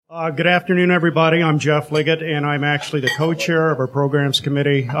Good afternoon, everybody. I'm Jeff Liggett, and I'm actually the co-chair of our programs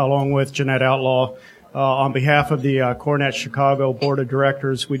committee, along with Jeanette Outlaw. On behalf of the CoreNet Chicago Board of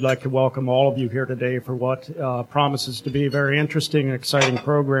Directors, we'd like to welcome all of you here today for what promises to be a very interesting and exciting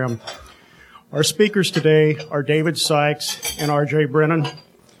program. Our speakers today are David Sykes and R.J. Brennan.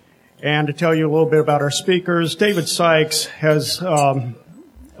 And to tell you a little bit about our speakers, David Sykes has a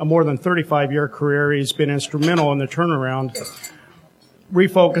more than 35-year career. He's been instrumental in the turnaround,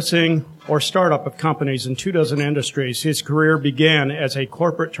 refocusing or startup of companies in 24 industries. His career began as a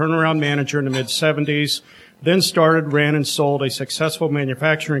corporate turnaround manager in the mid-70s, then started, ran, and sold a successful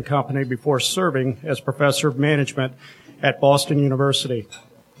manufacturing company before serving as professor of management at Boston University.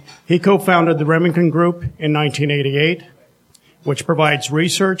 He co-founded the Remington Group in 1988, which provides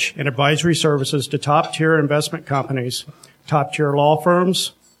research and advisory services to top-tier investment companies, top-tier law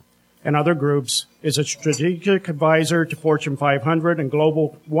firms, and other groups, is a strategic advisor to Fortune 500 and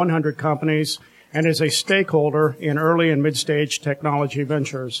Global 100 companies, and is a stakeholder in early and mid-stage technology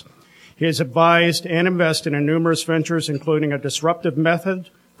ventures. He has advised and invested in numerous ventures, including a disruptive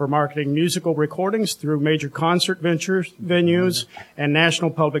method for marketing musical recordings through major concert venues and national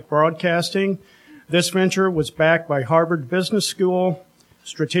public broadcasting. This venture was backed by Harvard Business School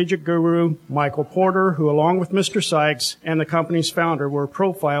strategic guru Michael Porter, who, along with Mr. Sykes and the company's founder, were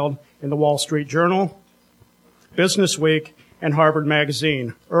profiled in the Wall Street Journal, Business Week, and Harvard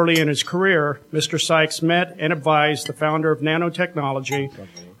Magazine. Early in his career, Mr. Sykes met and advised the founder of nanotechnology,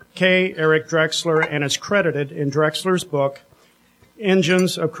 K. Eric Drexler, and is credited in Drexler's book,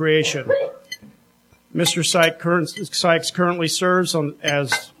 Engines of Creation. Mr. Sykes currently serves on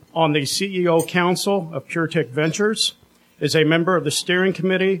the CEO Council of PureTech Ventures, is a member of the steering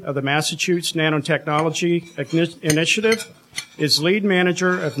committee of the Massachusetts Nanotechnology Initiative, is lead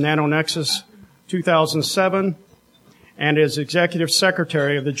manager of NanoNexis 2007, and is executive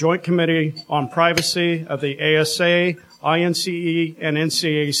secretary of the Joint Committee on Privacy of the ASA, INCE, and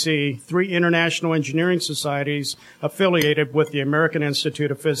NCAC, 3 international engineering societies affiliated with the American Institute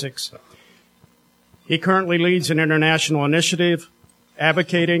of Physics. He currently leads an international initiative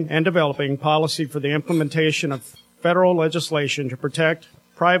advocating and developing policy for the implementation of federal legislation to protect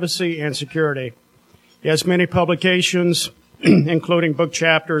privacy and security. He has many publications, including book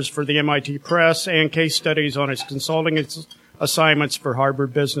chapters for the MIT Press and case studies on his consulting assignments for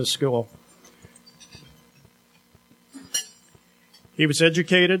Harvard Business School. He was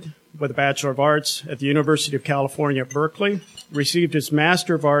educated with a Bachelor of Arts at the University of California at Berkeley, received his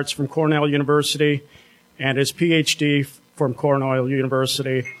Master of Arts from Cornell University, and his PhD from Cornell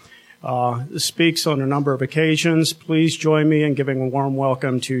University. Speaks on a number of occasions. Please join me in giving a warm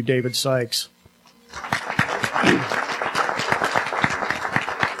welcome to David Sykes.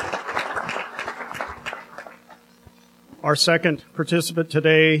 Our second participant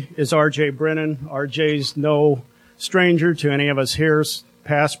today is R.J. Brennan. R.J.'s no stranger to any of us here,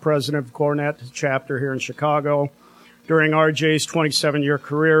 past president of CoreNet Chapter here in Chicago. During R.J.'s 27-year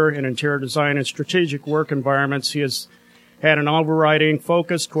career in interior design and strategic work environments, he has had an overriding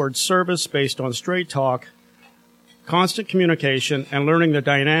focus towards service based on straight talk, constant communication, and learning the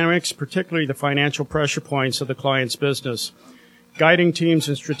dynamics, particularly the financial pressure points of the client's business. Guiding teams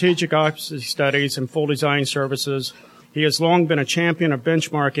in strategic studies and full design services, he has long been a champion of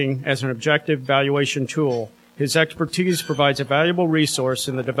benchmarking as an objective valuation tool. His expertise provides a valuable resource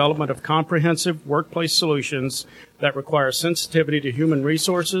in the development of comprehensive workplace solutions that require sensitivity to human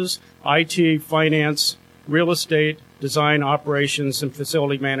resources, IT, finance, real estate, design, operations, and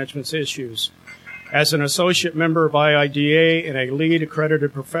facility management issues. As an associate member of IIDA and a lead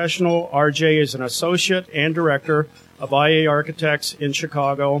accredited professional, R.J. is an associate and director of IA Architects in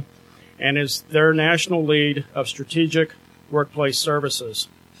Chicago and is their national lead of strategic workplace services.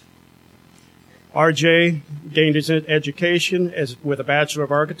 R.J. gained his education with a Bachelor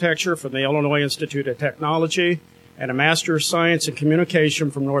of Architecture from the Illinois Institute of Technology and a Master of Science in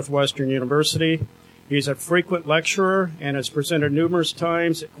Communication from Northwestern University. He's a frequent lecturer and has presented numerous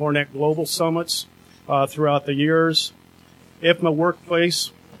times at CoreNet Global Summits throughout the years, IFMA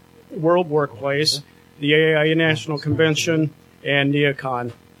Workplace, World Workplace, the AIA National Convention, and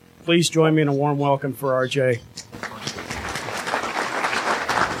NeoCon. Please join me in a warm welcome for R.J.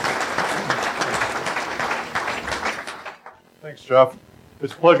 Thanks, Jeff.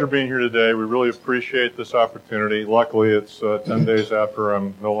 It's a pleasure being here today. We really appreciate this opportunity. Luckily, it's 10 days after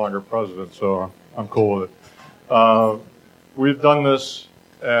I'm no longer president, so I'm cool with it. We've done this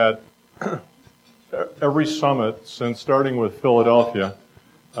at every summit since starting with Philadelphia,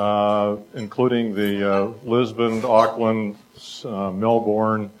 including the Lisbon, Auckland,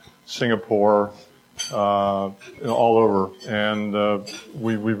 Melbourne, Singapore, all over. And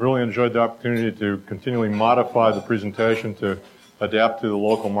we've really enjoyed the opportunity to continually modify the presentation to adapt to the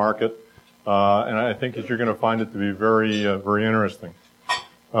local market. And I think that you're going to find it to be very, very interesting.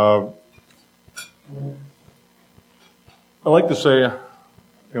 I like to say, get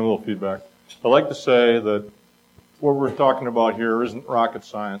a little feedback. I like to say that what we're talking about here isn't rocket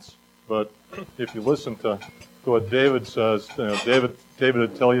science, but if you listen to what David says, David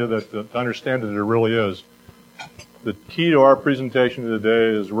would tell you that to understand it, it really is. The key to our presentation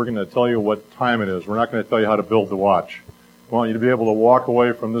today is we're going to tell you what time it is. We're not going to tell you how to build the watch. We want you to be able to walk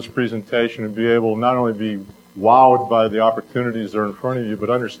away from this presentation and be able to not only be wowed by the opportunities that are in front of you, but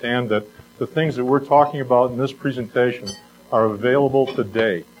understand that the things that we're talking about in this presentation are available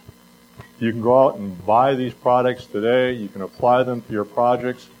today. You can go out and buy these products today. You can apply them to your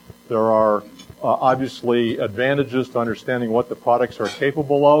projects. There are obviously advantages to understanding what the products are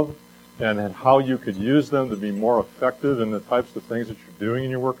capable of and how you could use them to be more effective in the types of things that you're doing in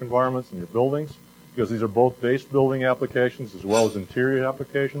your work environments and your buildings, because these are both base building applications as well as interior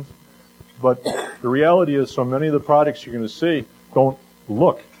applications. But the reality is so many of the products you're going to see don't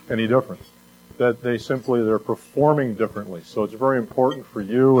look any different, that they're performing differently. So it's very important for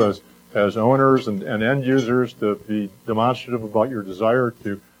you as owners and end users to be demonstrative about your desire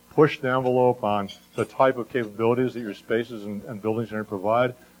to push the envelope on the type of capabilities that your spaces and buildings are going to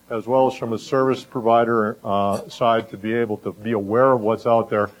provide, as well as from a service provider side to be able to be aware of what's out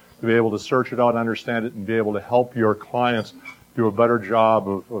there, to be able to search it out, understand it, and be able to help your clients do a better job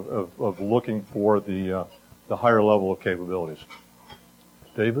of looking for the higher level of capabilities.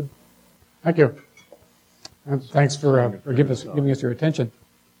 David? Thank you. And thanks for giving us your attention.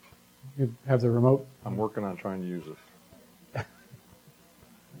 You have the remote. I'm working on trying to use it.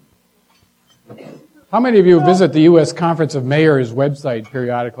 How many of you visit the U.S. Conference of Mayors website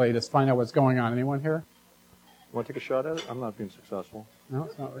periodically to find out what's going on? Anyone here? Want to take a shot at it? I'm not being successful. No,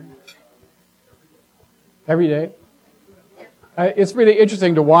 it's not right. Every day? It's really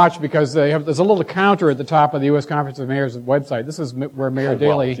interesting to watch because there's a little counter at the top of the U.S. Conference of Mayors website. This is where Mayor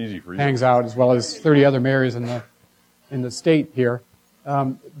Daley hangs out, as well as 30 other mayors in the state here.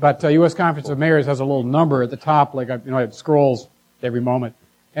 But U.S. Conference of Mayors has a little number at the top, it scrolls every moment.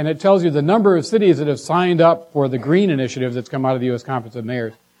 And it tells you the number of cities that have signed up for the green initiative that's come out of the U.S. Conference of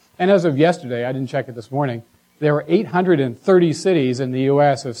Mayors. And as of yesterday, I didn't check it this morning, there were 830 cities in the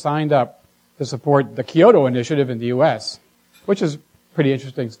U.S. have signed up to support the Kyoto initiative in the U.S., which is a pretty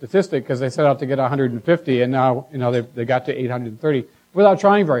interesting statistic because they set out to get 150, and now they got to 830 without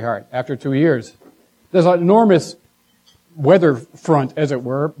trying very hard after 2 years. There's an enormous weather front, as it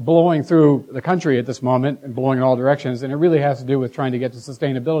were, blowing through the country at this moment and blowing in all directions, and it really has to do with trying to get to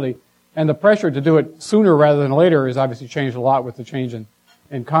sustainability. And the pressure to do it sooner rather than later has obviously changed a lot with the change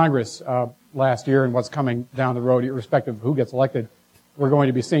in Congress last year and what's coming down the road, irrespective of who gets elected. We're going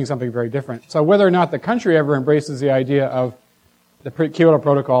to be seeing something very different. So whether or not the country ever embraces the idea of the Kyoto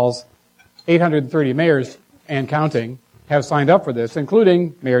protocols, 830 mayors and counting have signed up for this,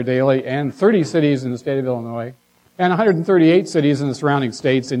 including Mayor Daley and 30 cities in the state of Illinois, and 138 cities in the surrounding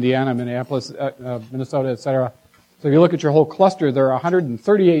states, Indiana, Minneapolis, Minnesota, etc. So if you look at your whole cluster, there are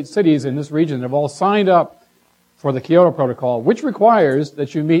 138 cities in this region that have all signed up for the Kyoto Protocol, which requires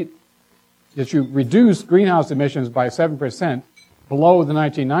that you reduce greenhouse emissions by 7% below the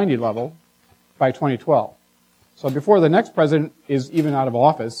 1990 level by 2012. So before the next president is even out of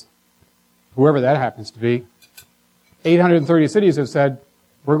office, whoever that happens to be, 830 cities have said,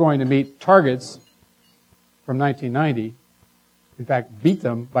 we're going to meet targets from 1990, in fact, beat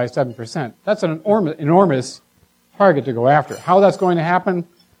them by 7%. That's an enormous target to go after. How that's going to happen,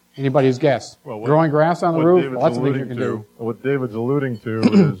 anybody's guess. Growing grass on the roof, lots of things you can do. What David's alluding to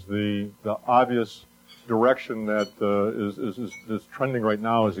is the obvious direction that is trending right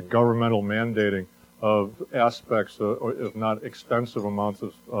now is a governmental mandating of aspects, if not extensive amounts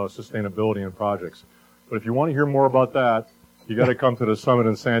of sustainability in projects. But if you want to hear more about that, you got to come to the summit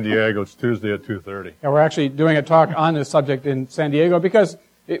in San Diego. It's Tuesday at 2:30. Yeah, we're actually doing a talk on this subject in San Diego because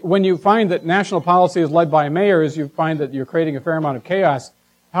when you find that national policy is led by mayors, you find that you're creating a fair amount of chaos.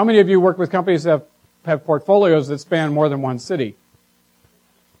 How many of you work with companies that have portfolios that span more than one city?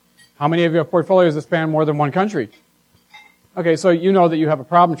 How many of you have portfolios that span more than one country? Okay, so you know that you have a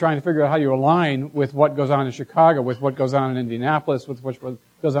problem trying to figure out how you align with what goes on in Chicago, with what goes on in Indianapolis, with what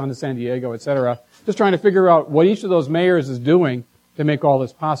goes on in San Diego, etc. Just trying to figure out what each of those mayors is doing to make all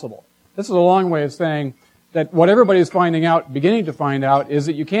this possible. This is a long way of saying that what everybody is beginning to find out, is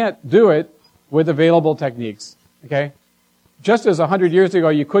that you can't do it with available techniques. Okay? Just as 100 years ago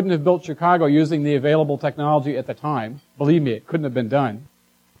you couldn't have built Chicago using the available technology at the time, believe me, it couldn't have been done.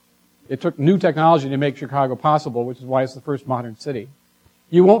 It took new technology to make Chicago possible, which is why it's the first modern city.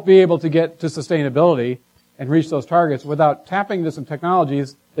 You won't be able to get to sustainability and reach those targets without tapping into some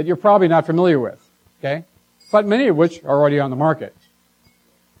technologies that you're probably not familiar with, okay? But many of which are already on the market.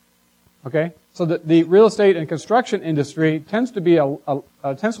 Okay? So the real estate and construction industry tends to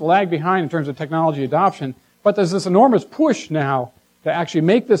lag behind in terms of technology adoption, but there's this enormous push now to actually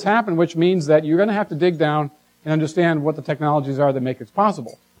make this happen, which means that you're going to have to dig down and understand what the technologies are that make it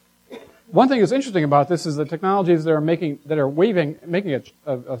possible. One thing that's interesting about this is the technologies that are making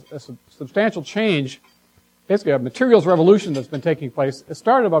a substantial change, basically a materials revolution that's been taking place. It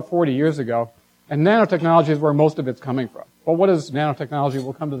started about 40 years ago, and nanotechnology is where most of it's coming from. Well, what is nanotechnology?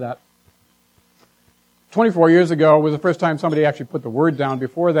 We'll come to that. 24 years ago was the first time somebody actually put the word down.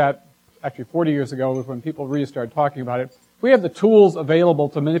 Before that, actually 40 years ago, was when people really started talking about it. We have the tools available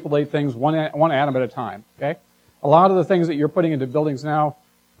to manipulate things one atom at a time. Okay, a lot of the things that you're putting into buildings now,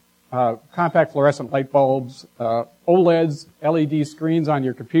 compact fluorescent light bulbs, OLEDs, LED screens on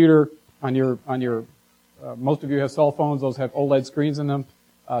your computer, on your most of you have cell phones; those have OLED screens in them.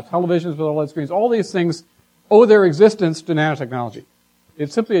 Televisions with OLED screens. All these things owe their existence to nanotechnology.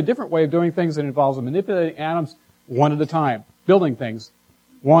 It's simply a different way of doing things that involves manipulating atoms one at a time, building things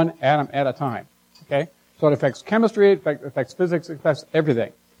one atom at a time. Okay? So it affects chemistry, it affects physics, it affects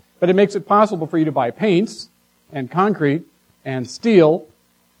everything. But it makes it possible for you to buy paints and concrete and steel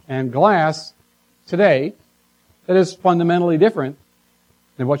and glass today that is fundamentally different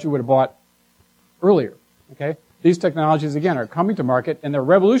than what you would have bought earlier. Okay? These technologies, again, are coming to market, and they're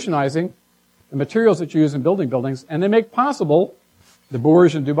revolutionizing the materials that you use in building buildings, and they make possible the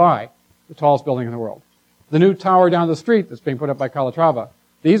Burj in Dubai, the tallest building in the world. The new tower down the street that's being put up by Calatrava.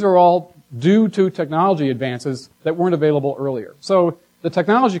 These are all due to technology advances that weren't available earlier. So the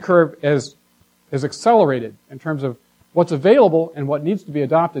technology curve is accelerated in terms of what's available and what needs to be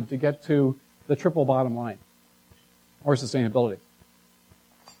adopted to get to the triple bottom line, or sustainability.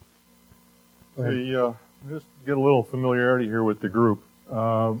 Go ahead. Hey, just get a little familiarity here with the group.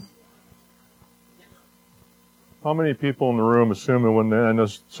 How many people in the room assume that I know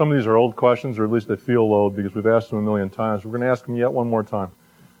some of these are old questions, or at least they feel old because we've asked them a million times. We're going to ask them yet one more time.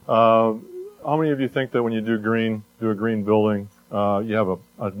 How many of you think that when you do a green building, you have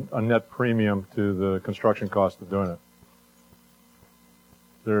a net premium to the construction cost of doing it?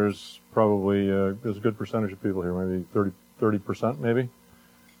 There's probably there's a good percentage of people here, maybe 30% maybe.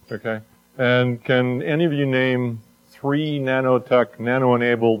 Okay. And can any of you name 3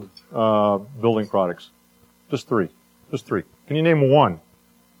 nano-enabled building products? Just 3. Just 3. Can you name 1?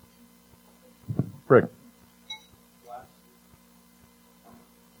 Rick.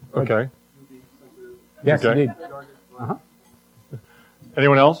 Okay. Yes, okay. Indeed. Uh-huh.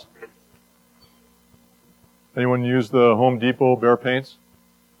 Anyone else? Anyone use the Home Depot Behr paints?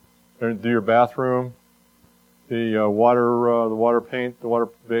 Do your bathroom, the water paint, the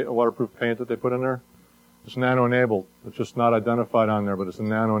waterproof paint that they put in there? It's nano-enabled. It's just not identified on there, but it's a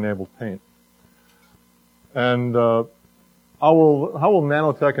nano-enabled paint. And how will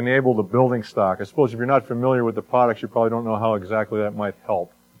Nanotech enable the building stock? I suppose if you're not familiar with the products, you probably don't know how exactly that might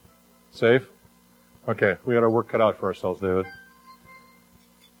help. Safe? Okay, we got our work cut out for ourselves, David.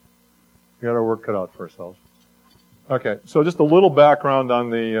 We got our work cut out for ourselves. Okay, so just a little background on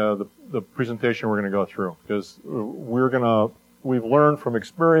the presentation we're going to go through, because we've learned from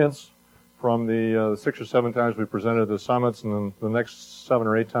experience from the 6 or 7 times we presented the summits, and then the next 7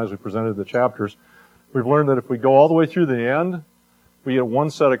 or 8 times we presented the chapters. We've learned that if we go all the way through the end, we get one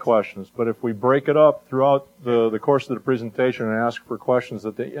set of questions. But if we break it up throughout the course of the presentation and ask for questions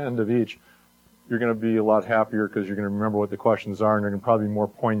at the end of each, you're going to be a lot happier because you're going to remember what the questions are, and they're going to probably be more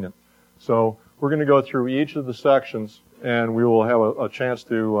poignant. So we're going to go through each of the sections, and we will have a chance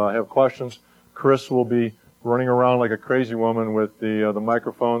to have questions. Chris will be running around like a crazy woman with the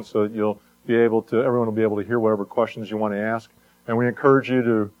microphone, so that everyone will be able to hear whatever questions you want to ask. And we encourage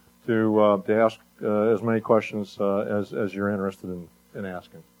you to ask as many questions as you're interested in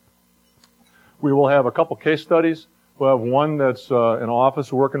asking. We will have a couple case studies. We'll have one that's an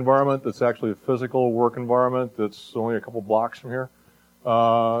office work environment that's actually a physical work environment that's only a couple blocks from here.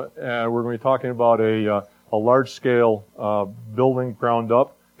 And we're going to be talking about a large-scale building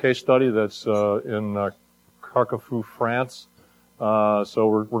ground-up case study that's in Carquefou, France. So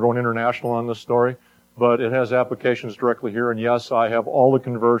we're going international on this story. But it has applications directly here. And yes, I have all the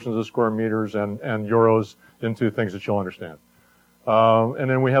conversions of square meters and euros into things that you'll understand. And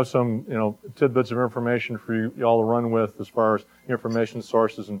then we have some, tidbits of information for you all to run with as far as information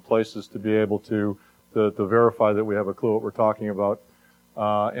sources and places to be able to verify that we have a clue what we're talking about.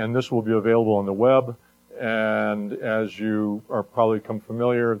 And this will be available on the web And as you are probably become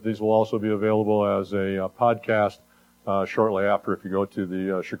familiar, these will also be available as a podcast shortly after if you go to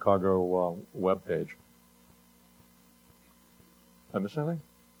the Chicago webpage. Did I miss anything?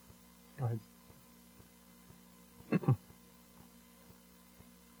 Go ahead.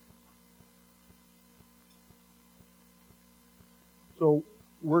 So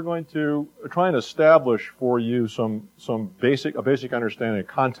we're going to try and establish for you a basic understanding of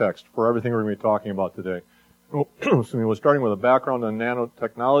context for everything we're going to be talking about today. We're starting with a background on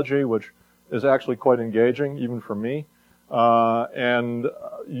nanotechnology, which is actually quite engaging, even for me. And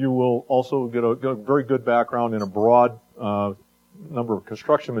you will also get a very good background in a broad number of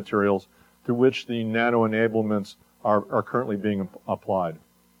construction materials to which the nano enablements are currently being applied.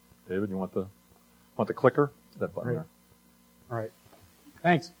 David, you want the clicker? That button there. All right.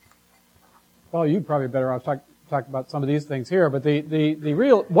 Thanks. Well, you'd probably better off talk about some of these things here, but the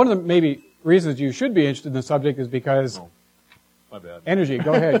real one of the maybe reasons you should be interested in the subject is because my bad. Energy.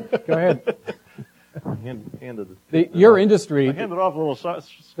 Go ahead. Go ahead. Handed your industry. I handed off a little.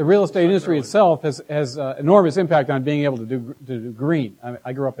 The real estate industry itself has enormous impact on being able to do green.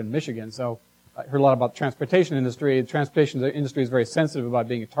 I grew up in Michigan, so I heard a lot about the transportation industry. The transportation industry is very sensitive about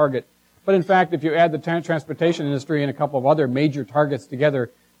being a target. But in fact, if you add the transportation industry and a couple of other major targets together,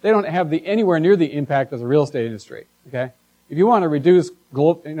 they don't have anywhere near the impact of the real estate industry. Okay, if you want to reduce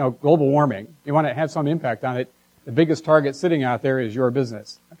global warming, you want to have some impact on it. The biggest target sitting out there is your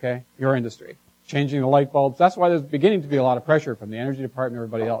business. Okay, your industry, changing the light bulbs. That's why there's beginning to be a lot of pressure from the energy department and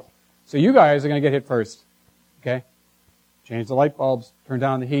everybody else. So you guys are going to get hit first. Okay, change the light bulbs, turn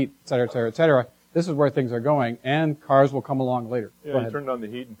down the heat, et cetera, et cetera, et cetera. This is where things are going, and cars will come along later. Yeah, you turn down the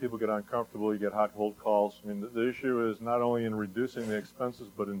heat and people get uncomfortable, you get hot, cold calls. I mean, the issue is not only in reducing the expenses,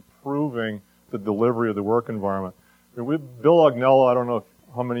 but improving the delivery of the work environment. I mean, Bill Agnello, I don't know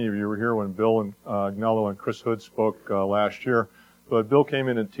how many of you were here when Bill and Agnello and Chris Hood spoke last year, but Bill came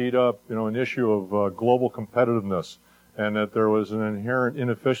in and teed up, an issue of global competitiveness, and that there was an inherent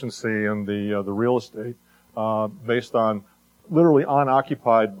inefficiency in the real estate based on literally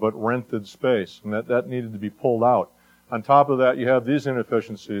unoccupied but rented space, and that needed to be pulled out. On top of that, you have these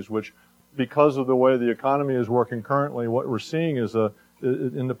inefficiencies, which, because of the way the economy is working currently, what we're seeing is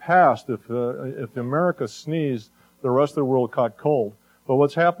in the past, if America sneezed, the rest of the world caught cold. But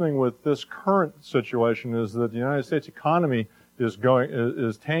what's happening with this current situation is that the United States economy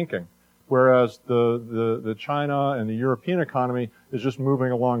is tanking, whereas the China and the European economy is just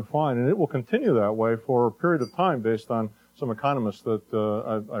moving along fine, and it will continue that way for a period of time based on some economists that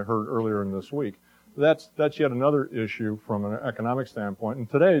I heard earlier in this week. That's yet another issue from an economic standpoint. And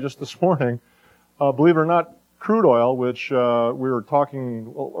today, just this morning, believe it or not, crude oil, which we were talking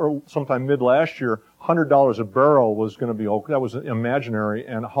or sometime mid last year, $100 a barrel was going to be, that was imaginary,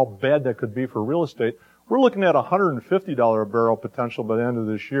 and how bad that could be for real estate. We're looking at $150 a barrel potential by the end of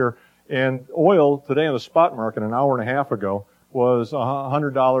this year. And oil today in the spot market an hour and a half ago was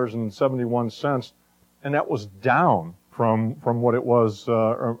 $100.71, and that was down from what it was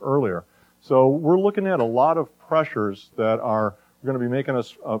earlier. So we're looking at a lot of pressures that are going to be making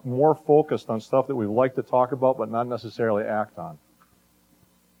us more focused on stuff that we like to talk about but not necessarily act on.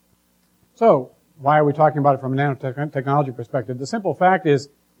 So why are we talking about it from a nanotechnology perspective? The simple fact is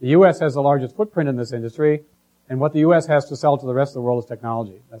the U.S. has the largest footprint in this industry, and what the U.S. has to sell to the rest of the world is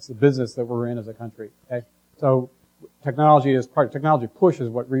technology. That's the business that we're in as a country. Okay? So technology push is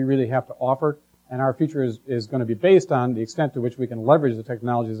what we really have to offer. And our future is going to be based on the extent to which we can leverage the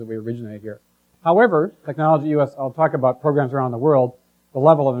technologies that we originate here. However, technology U.S., I'll talk about programs around the world, the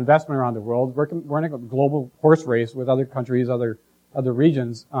level of investment around the world. We're in a global horse race with other countries, other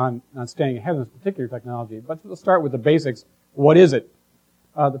regions on staying ahead of this particular technology. But let's start with the basics. What is it?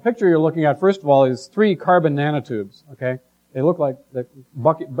 The picture you're looking at, first of all, is 3 carbon nanotubes. Okay, they look like the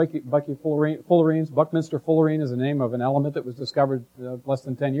fullerenes. Buckminster fullerene is the name of an element that was discovered less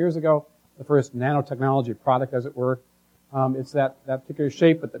than 10 years ago. The first nanotechnology product, as it were. It's that particular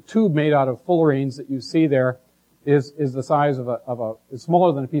shape, but the tube made out of fullerenes that you see there is the size is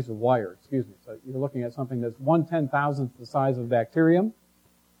smaller than a piece of wire, excuse me. So you're looking at something that's 1/10,000th the size of bacterium,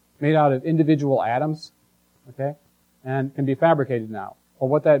 made out of individual atoms, okay, and can be fabricated now. Well,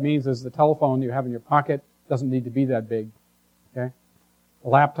 what that means is the telephone you have in your pocket doesn't need to be that big, okay? A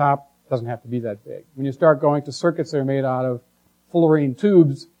laptop doesn't have to be that big. When you start going to circuits that are made out of fullerene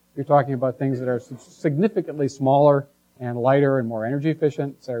tubes, you're talking about things that are significantly smaller and lighter and more energy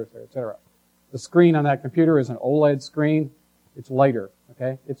efficient, et cetera, et cetera, et cetera. The screen on that computer is an OLED screen. It's lighter,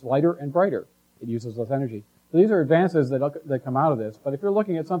 okay? It's lighter and brighter. It uses less energy. So these are advances that come out of this. But if you're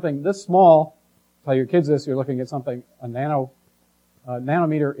looking at something this small, tell your kids this, you're looking at something, a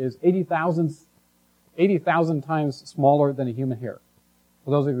nanometer is 80,000th 80,000 times smaller than a human hair.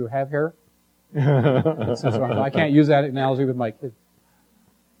 For those of you who have hair, I can't use that analogy with my kids.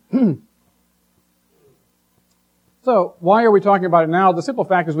 So why are we talking about it now? The simple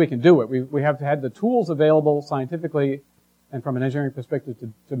fact is we can do it. We have had the tools available scientifically and from an engineering perspective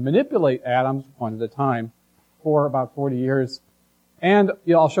to manipulate atoms one at a time for about 40 years. And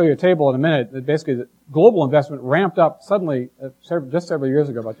I'll show you a table in a minute that basically the global investment ramped up suddenly just several years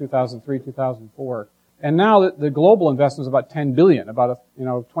ago, about 2003, 2004. And now the global investment is about 10 billion. About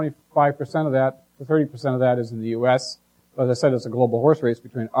 25% of that to 30% of that is in the U.S. As I said, it's a global horse race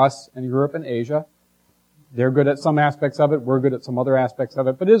between us and Europe and Asia. They're good at some aspects of it. We're good at some other aspects of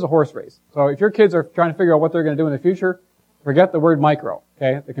it. But it is a horse race. So if your kids are trying to figure out what they're going to do in the future, forget the word micro.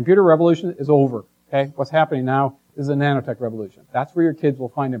 Okay, the computer revolution is over. Okay, what's happening now is the nanotech revolution. That's where your kids will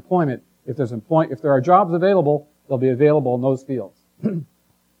find employment. If there are jobs available, they'll be available in those fields.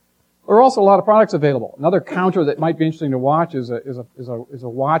 There are also a lot of products available. Another counter that might be interesting to watch is a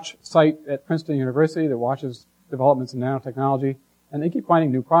watch site at Princeton University that watches developments in nanotechnology, and they keep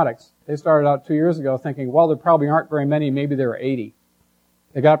finding new products. They started out 2 years ago thinking, well, there probably aren't very many, maybe there are 80.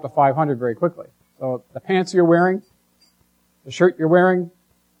 They got up to 500 very quickly. So the pants you're wearing, the shirt you're wearing,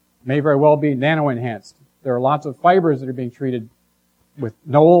 may very well be nano-enhanced. There are lots of fibers that are being treated with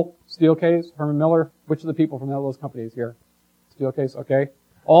Knoll, Steelcase, Herman Miller. Which of the people from those companies here? Steelcase, okay.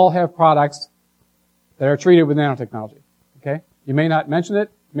 All have products that are treated with nanotechnology, okay? You may not mention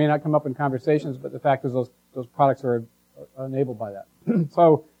it, may not come up in conversations, but the fact is those products are enabled by that.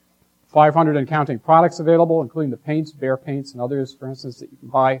 So 500 and counting products available, including the paints, Behr paints, and others, for instance, that you can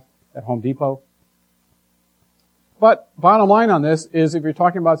buy at Home Depot. But bottom line on this is if you're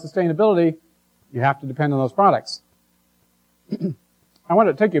talking about sustainability, you have to depend on those products. I want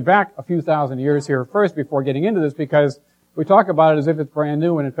to take you back a few thousand years here first before getting into this, because we talk about it as if it's brand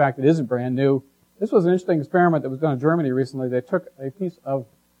new, and in fact it isn't brand new. This was an interesting experiment that was done in Germany recently. They took a piece of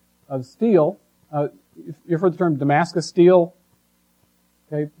steel. You've heard the term Damascus steel.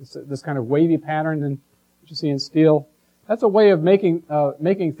 Okay, this kind of wavy pattern that you see in steel. That's a way of making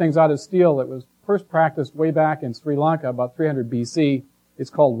things out of steel that was first practiced way back in Sri Lanka, about 300 BC. It's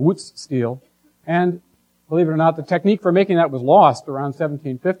called Wootz steel. And believe it or not, the technique for making that was lost around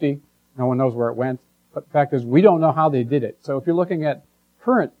 1750. No one knows where it went. But the fact is, we don't know how they did it. So if you're looking at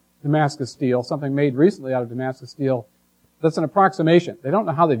current Damascus steel, something made recently out of Damascus steel, that's an approximation. They don't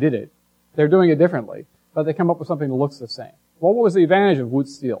know how they did it. They're doing it differently, but they come up with something that looks the same. Well, what was the advantage of Wootz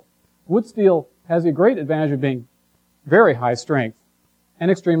steel? Wootz steel has a great advantage of being very high strength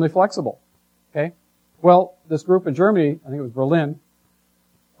and extremely flexible. Okay? Well, this group in Germany, I think it was Berlin,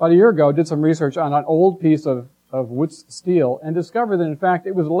 about a year ago did some research on an old piece of Wootz steel and discovered that in fact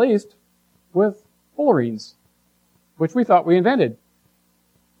it was laced with fullerenes, which we thought we invented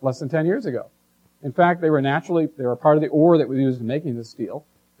less than 10 years ago. In fact, they were part of the ore that was used in making this steel.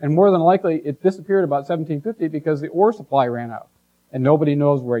 And more than likely, it disappeared about 1750 because the ore supply ran out. And nobody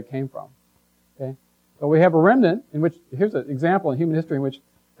knows where it came from. Okay? So we have a remnant in which, here's an example in human history in which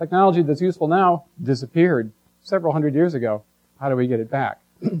technology that's useful now disappeared several hundred years ago. How do we get it back?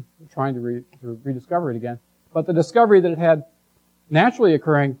 We're trying to rediscover it again. But the discovery that it had naturally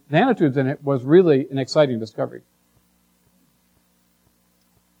occurring nanotubes in it was really an exciting discovery.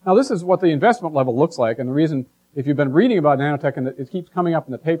 Now this is what the investment level looks like, and the reason, if you've been reading about nanotech and it keeps coming up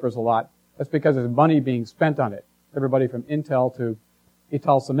in the papers a lot, that's because there's money being spent on it. Everybody from Intel to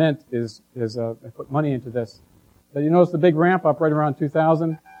Ital Cement put money into this. But you notice the big ramp up right around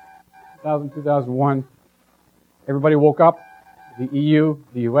 2000, 2001. Everybody woke up. The EU,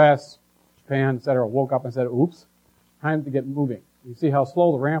 the US, Japan, etc. woke up and said, oops, time to get moving. You see how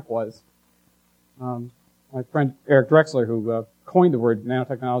slow the ramp was. My friend Eric Drexler, who coined the word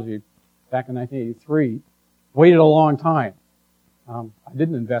nanotechnology back in 1983, waited a long time. I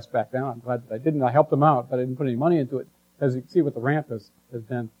didn't invest back then. I'm glad that I didn't. I helped him out, but I didn't put any money into it because you can see what the ramp has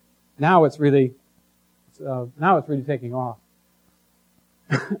been. Now it's really taking off.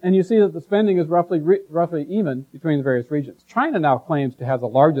 And you see that the spending is roughly even between the various regions. China now claims to have the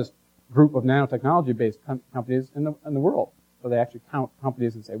largest group of nanotechnology-based companies in the world. So they actually count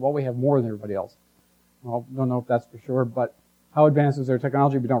companies and say, well, we have more than everybody else. Well, don't know if that's for sure, but how advanced is their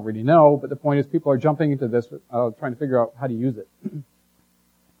technology? We don't really know. But the point is, people are jumping into this, trying to figure out how to use it.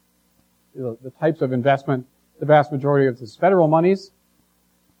 The types of investment, the vast majority of this is federal monies,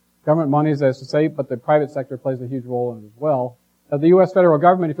 government monies, as to say, but the private sector plays a huge role in it as well. The U.S. federal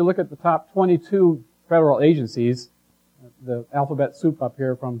government, if you look at the top 22 federal agencies, the alphabet soup up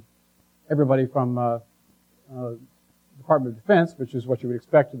here from everybody from Department of Defense, which is what you would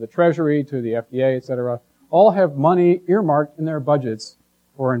expect, to the Treasury, to the FDA, etc., all have money earmarked in their budgets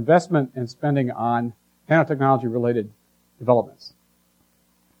for investment and spending on nanotechnology-related developments.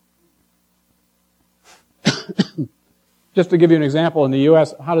 Just to give you an example, in the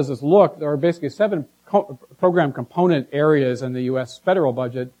U.S., how does this look? There are basically 7 program component areas in the U.S. federal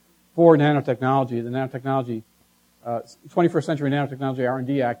budget for nanotechnology. The nanotechnology, 21st Century Nanotechnology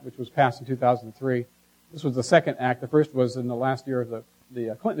R&D Act, which was passed in 2003. This was the second act. The first was in the last year of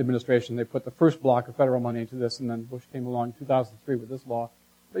the Clinton administration. They put the first block of federal money into this, and then Bush came along in 2003 with this law.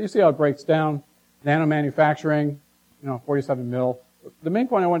 But you see how it breaks down. Nanomanufacturing, 47 mil. The main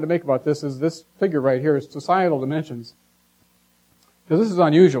point I wanted to make about this is this figure right here is societal dimensions. Because this is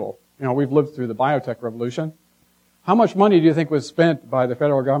unusual. We've lived through the biotech revolution. How much money do you think was spent by the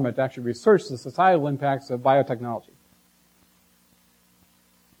federal government to actually research the societal impacts of biotechnology?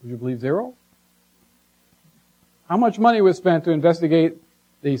 Would you believe 0? How much money was spent to investigate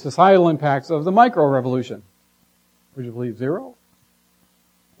the societal impacts of the micro-revolution? Would you believe 0?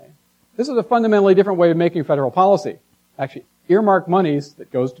 Okay. This is a fundamentally different way of making federal policy. Actually, earmark monies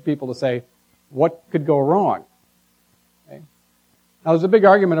that goes to people to say, what could go wrong? Okay. Now, there's a big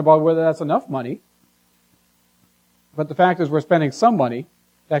argument about whether that's enough money. But the fact is we're spending some money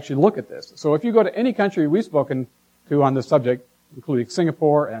to actually look at this. So if you go to any country we've spoken to on this subject, including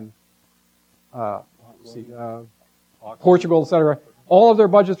Singapore and Portugal, etc., all of their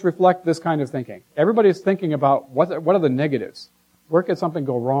budgets reflect this kind of thinking. Everybody's thinking about what are the negatives? Where could something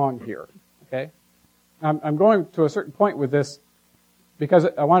go wrong here? Okay? I'm going to a certain point with this because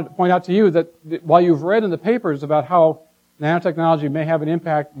I wanted to point out to you that while you've read in the papers about how nanotechnology may have an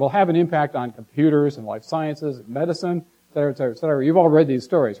impact, will have an impact on computers and life sciences and medicine, et cetera, et cetera, et cetera. You've all read these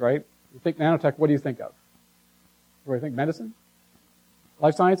stories, right? You think nanotech, what do you think of? Do you think medicine?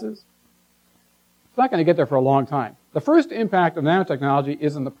 Life sciences? It's not going to get there for a long time. The first impact of nanotechnology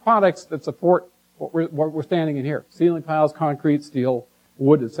is in the products that support what we're standing in here. Ceiling tiles, concrete, steel,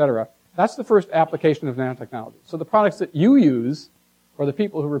 wood, etc. That's the first application of nanotechnology. So the products that you use, or the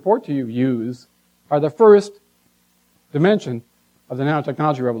people who report to you use, are the first dimension of the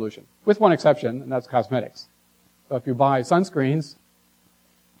nanotechnology revolution, with one exception, and that's cosmetics. So if you buy sunscreens,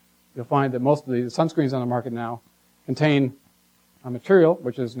 you'll find that most of the sunscreens on the market now contain a material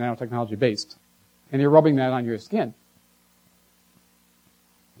which is nanotechnology based. And you're rubbing that on your skin.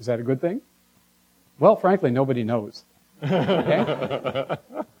 Is that a good thing? Well, frankly, nobody knows. Okay?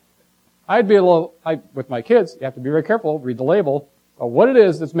 With my kids, you have to be very careful, read the label, of what it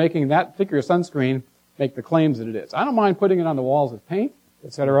is that's making that particular sunscreen make the claims that it is. I don't mind putting it on the walls as paint,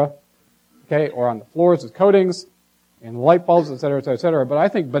 etc., okay, or on the floors as coatings, and light bulbs, etc., etc., etc., but I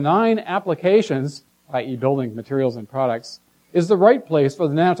think benign applications, i.e. building materials and products, is the right place for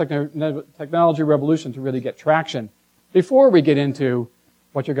the nanotechnology revolution to really get traction before we get into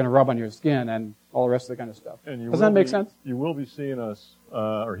what you're going to rub on your skin and all the rest of the kind of stuff. Does that make sense? You will be seeing us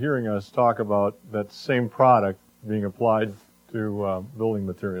or hearing us talk about that same product being applied to building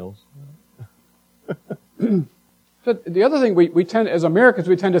materials. So the other thing we tend, as Americans,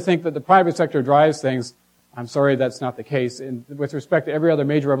 we tend to think that the private sector drives things. I'm sorry, that's not the case. And with respect to every other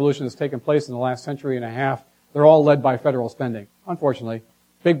major revolution that's taken place in the last century and a half, they're all led by federal spending. Unfortunately,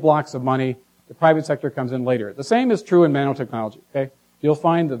 big blocks of money. The private sector comes in later. The same is true in nanotechnology. Okay, you'll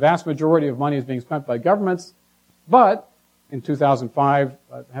find the vast majority of money is being spent by governments, but in 2005,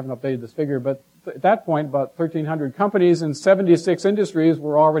 I haven't updated this figure, but at that point, about 1,300 companies in 76 industries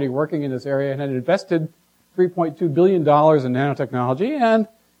were already working in this area and had invested $3.2 billion in nanotechnology and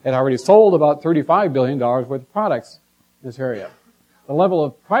had already sold about $35 billion worth of products in this area. The level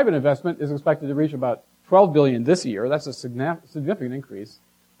of private investment is expected to reach about $12 billion this year. That's a significant increase.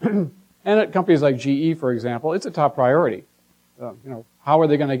 And at companies like GE, for example, it's a top priority. How are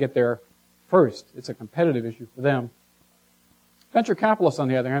they going to get there first? It's a competitive issue for them. Venture capitalists, on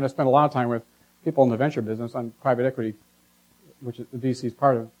the other hand, I spent a lot of time with people in the venture business on private equity, which is the VC's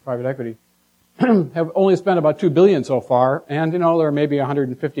part of private equity, have only spent about $2 billion so far. And, there are maybe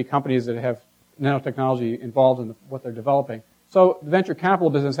 150 companies that have nanotechnology involved in what they're developing. So the venture capital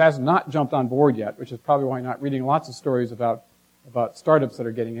business has not jumped on board yet, which is probably why you're not reading lots of stories about startups that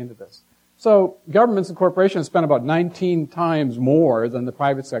are getting into this. So governments and corporations spend about 19 times more than the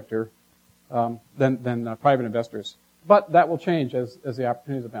private sector, than private investors. But that will change as the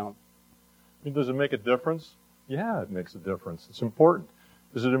opportunities abound. Does it make a difference? Yeah, it makes a difference. It's important.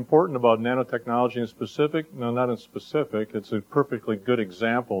 Is it important about nanotechnology in specific? No, not in specific. It's a perfectly good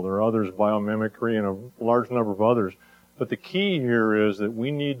example. There are others, biomimicry and a large number of others. But the key here is that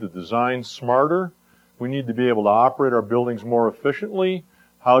we need to design smarter. We need to be able to operate our buildings more efficiently.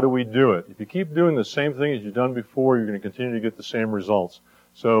 How do we do it? If you keep doing the same thing as you've done before, you're going to continue to get the same results.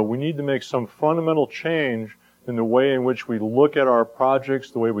 So we need to make some fundamental change in the way in which we look at our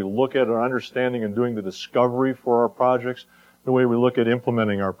projects, the way we look at our understanding and doing the discovery for our projects, the way we look at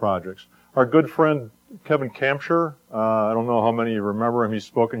implementing our projects. Our good friend Kevin Kampshire, I don't know how many of you remember him. He's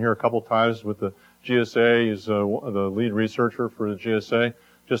spoken here a couple times with the GSA. He's the lead researcher for the GSA.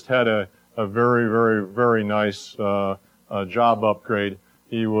 Just had a very, very, very nice job upgrade.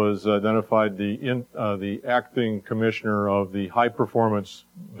 He was identified the acting commissioner of the high performance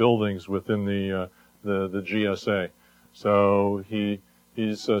buildings within the GSA. So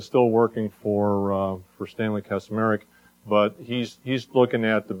he's still working for Stanley Kasmerick, but he's looking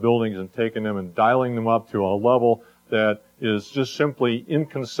at the buildings and taking them and dialing them up to a level that is just simply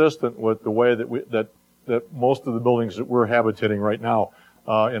inconsistent with the way that most of the buildings that we're habitating right now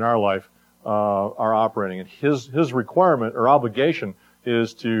in our life are operating. And his requirement or obligation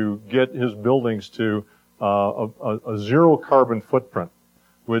is to get his buildings to a zero carbon footprint,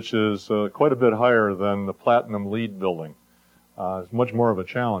 which is quite a bit higher than the Platinum LEED building. It's much more of a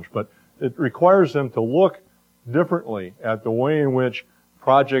challenge, but it requires them to look differently at the way in which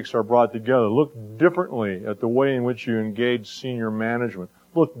projects are brought together, look differently at the way in which you engage senior management,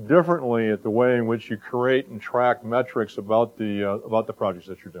 look differently at the way in which you create and track metrics about the projects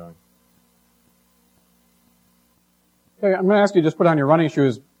that you're doing. Okay, I'm going to ask you to just put on your running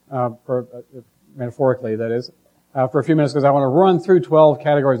shoes, metaphorically, that is, for a few minutes, because I want to run through 12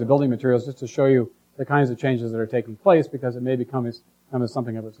 categories of building materials just to show you the kinds of changes that are taking place, because it may become as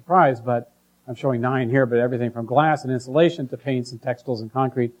something of a surprise, but I'm showing 9 here, but everything from glass and insulation to paints and textiles and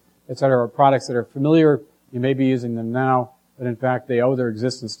concrete, et cetera, are products that are familiar. You may be using them now, but in fact, they owe their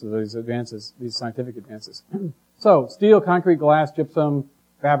existence to these advances, these scientific advances. So, steel, concrete, glass, gypsum,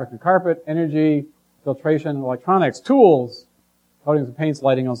 fabric and carpet, energy, filtration, electronics, tools, coatings and paints,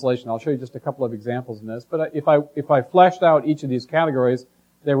 lighting, insulation. I'll show you just a couple of examples in this. But if I fleshed out each of these categories,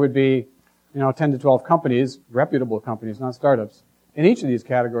 there would be, 10 to 12 companies, reputable companies, not startups, in each of these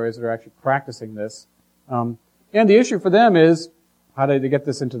categories that are actually practicing this. And the issue for them is, how do they get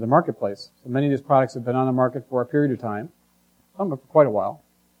this into the marketplace? So many of these products have been on the market for a period of time, some for quite a while,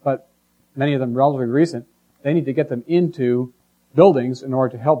 but many of them relatively recent. They need to get them into buildings in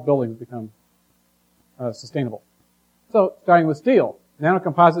order to help buildings become sustainable. So, starting with steel.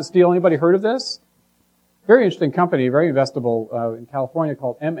 Nanocomposite steel, anybody heard of this? Very interesting company, very investable in California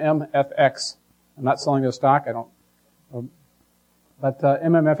called MMFX. I'm not selling their stock, I don't. But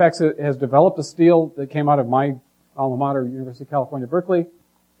MMFX has developed a steel that came out of my alma mater, University of California, Berkeley,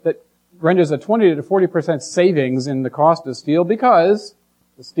 that renders a 20 to 40% savings in the cost of steel because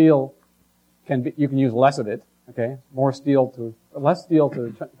the steel you can use less of it, okay? Less steel to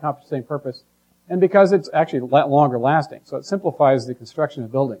accomplish the same purpose. And because it's actually longer lasting. So it simplifies the construction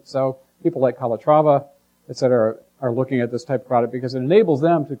of buildings. So people like Calatrava, et cetera, are looking at this type of product because it enables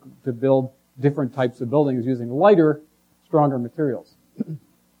them to build different types of buildings using lighter, stronger materials.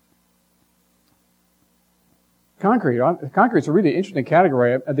 Concrete's a really interesting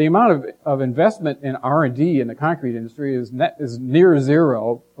category. The amount of investment in R&D in the concrete industry is near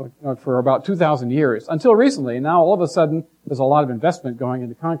zero for about 2,000 years until recently. Now all of a sudden there's a lot of investment going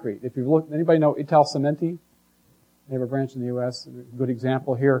into concrete. If you look, anybody know Italcementi? They have a branch in the U.S. A good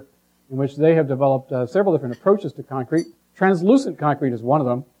example here in which they have developed several different approaches to concrete. Translucent concrete is one of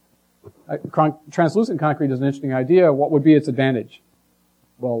them. Translucent concrete is an interesting idea. What would be its advantage?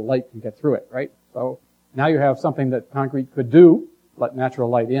 Well, light can get through it, right? So now you have something that concrete could do, let natural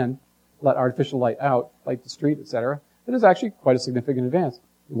light in, let artificial light out, light the street, etc. It is actually quite a significant advance.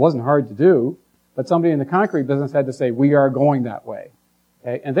 It wasn't hard to do, but somebody in the concrete business had to say, we are going that way.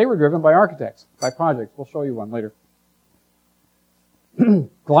 Okay? And they were driven by architects, by projects. We'll show you one later.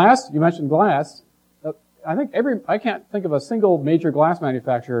 Glass, you mentioned glass. I can't think of a single major glass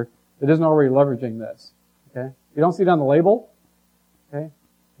manufacturer that isn't already leveraging this. Okay? You don't see it on the label. Okay?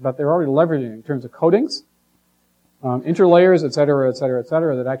 But they're already leveraging in terms of coatings, interlayers, et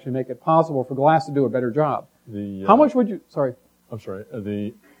cetera, that actually make it possible for glass to do a better job. How much would you, sorry. I'm sorry.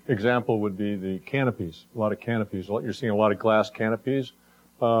 The example would be the canopies. A lot of canopies. You're seeing a lot of glass canopies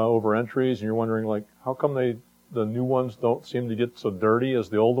over entries, and you're wondering, like, how come the new ones don't seem to get so dirty as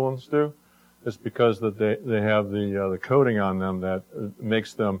the old ones do? It's because that they have the coating on them that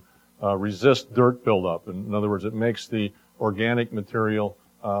makes them resist dirt buildup. In other words, it makes the organic material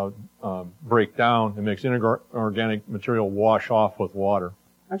break down. It makes inorganic material wash off with water.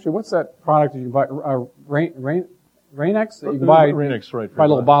 Actually, what's that product that you buy? Rain-X? That you can buy. Rain-X, right. Buy a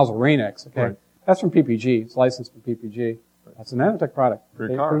little Basel Rain-X. Okay, right. That's from PPG. It's licensed from PPG. Right. That's a Nanotech product. For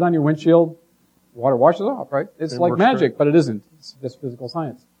Okay? your car. Put it on your windshield. Water washes off, right? It's like magic, but it isn't. It's just physical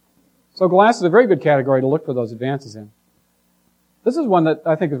science. So glass is a very good category to look for those advances in. This is one that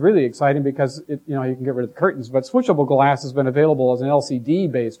I think is really exciting because you can get rid of the curtains, but switchable glass has been available as an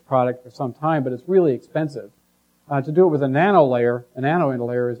LCD-based product for some time, but it's really expensive. To do it with a nano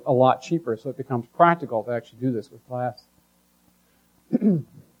interlayer is a lot cheaper, so it becomes practical to actually do this with glass.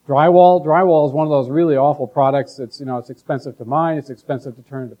 Drywall is one of those really awful products. It's expensive to mine, it's expensive to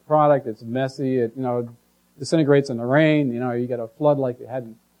turn into product, it's messy, it disintegrates in the rain, you get a flood like they had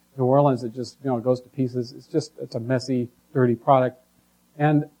in New Orleans, it just, goes to pieces. It's a messy, dirty product.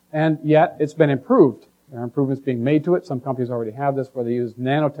 And yet it's been improved. There are improvements being made to it. Some companies already have this where they use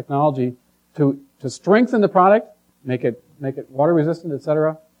nanotechnology to strengthen the product, make it water resistant,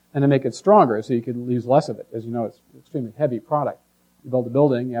 etc., and to make it stronger so you can use less of it. As you know, it's an extremely heavy product. You build a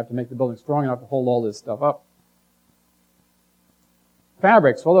building, you have to make the building strong enough to hold all this stuff up.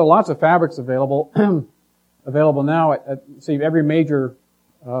 Fabrics. Well, there are lots of fabrics available now. See, every major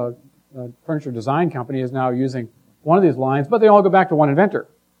furniture design company is now using one of these lines, but they all go back to one inventor.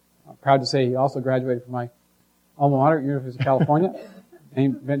 I'm proud to say he also graduated from my alma mater, University of California. A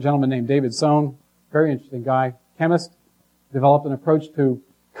gentleman named David Sohn, very interesting guy, chemist, developed an approach to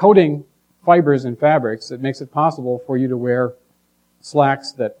coating fibers in fabrics that makes it possible for you to wear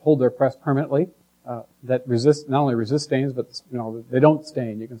slacks that hold their press permanently, that not only resist stains, but they don't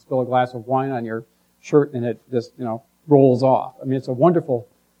stain. You can spill a glass of wine on your shirt and it just rolls off. I mean, it's a wonderful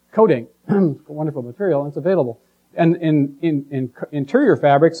coating, a wonderful material, and it's available. And in interior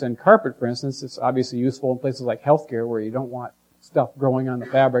fabrics and carpet, for instance, it's obviously useful in places like healthcare where you don't want stuff growing on the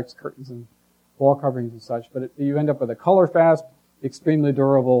fabrics, curtains and wall coverings and such. But you end up with a color-fast, extremely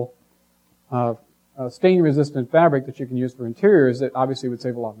durable, stain-resistant fabric that you can use for interiors that obviously would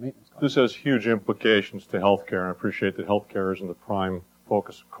save a lot of maintenance costs. This has huge implications to healthcare. I appreciate that healthcare isn't the prime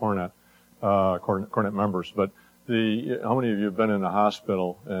focus of CoreNet members, but how many of you have been in a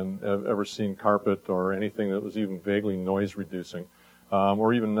hospital and have ever seen carpet or anything that was even vaguely noise reducing,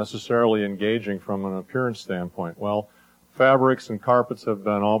 or even necessarily engaging from an appearance standpoint? Well, fabrics and carpets have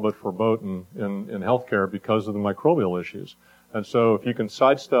been all but verboten in healthcare because of the microbial issues. And so if you can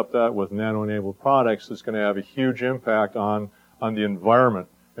sidestep that with nano-enabled products, it's going to have a huge impact on the environment.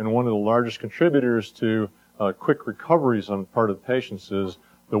 And one of the largest contributors to quick recoveries on the part of the patients is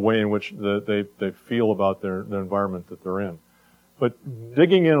the way in which they feel about their environment that they're in. But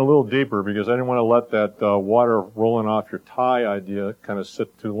digging in a little deeper, because I didn't want to let that water rolling off your tie idea kind of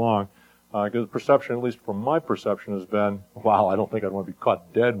sit too long, because the perception, at least from my perception, has been, wow, I don't think I'd want to be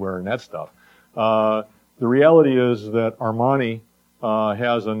caught dead wearing that stuff. The reality is that Armani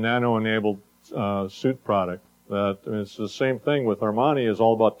has a nano-enabled suit product. It's the same thing with Armani. Is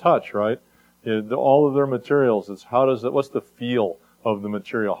all about touch, right? All of their materials, what's the feel of the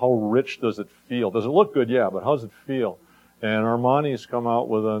material? How rich does it feel? Does it look good? Yeah, but how does it feel? And Armani's come out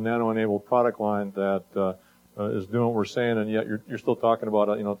with a nano-enabled product line that is doing what we're saying, and yet you're still talking about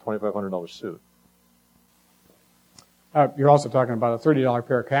a $2,500 suit. You're also talking about a $30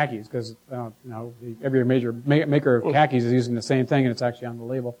 pair of khakis because every major maker of khakis is using the same thing, and it's actually on the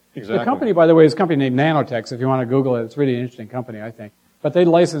label. Exactly. The company, by the way, is a company named Nanotech. So if you want to Google it, it's really an interesting company, I think. But they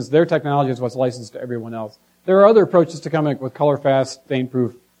license their technology is what's licensed to everyone else. There are other approaches to coming with color-fast,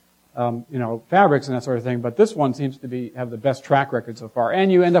 stain-proof, fabrics and that sort of thing. But this one seems to have the best track record so far.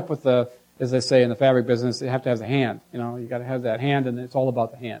 And you end up with as they say in the fabric business, you have to have the hand. You got to have that hand, and it's all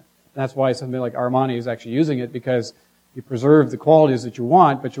about the hand. And that's why something like Armani is actually using it, because you preserve the qualities that you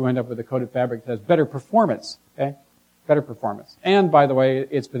want, but you end up with a coated fabric that has better performance. Okay, better performance. And by the way,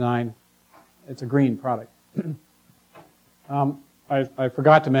 it's benign. It's a green product. I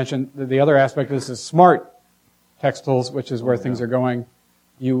forgot to mention the other aspect of this is smart textiles, which is where things are going.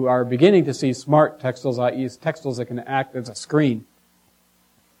 You are beginning to see smart textiles, i.e. textiles that can act as a screen.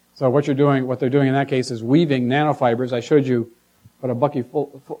 So what they're doing in that case is weaving nanofibers. I showed you what a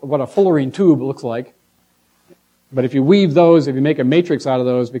fullerene tube looks like. But if you weave those, if you make a matrix out of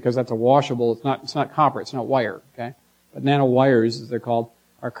those, because that's a washable, it's not copper, it's not wire, okay? But nanowires, as they're called,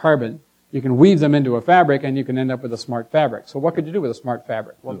 are carbon. You can weave them into a fabric, and you can end up with a smart fabric. So what could you do with a smart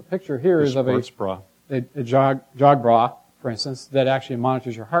fabric? Well, the picture here is of a jog bra, for instance, that actually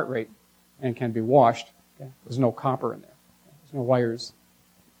monitors your heart rate and can be washed. Okay? There's no copper in there. There's no wires.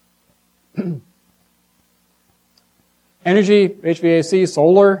 Energy, HVAC,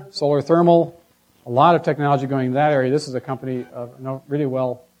 solar thermal, a lot of technology going in that area. This is a company I know really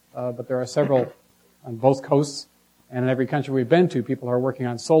well, but there are several on both coasts. And in every country we've been to, people are working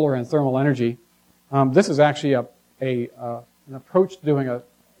on solar and thermal energy. This is actually an approach to doing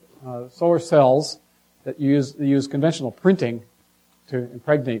solar cells that use conventional printing to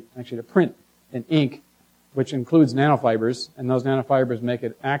impregnate, actually to print in ink, which includes nanofibers, and those nanofibers make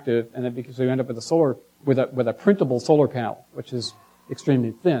it active, and so you end up with a solar with a printable solar panel, which is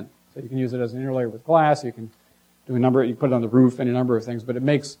extremely thin. So you can use it as an interlayer with glass. You can do you put it on the roof, any number of things. But it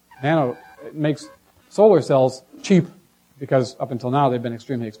makes solar cells cheap because up until now they've been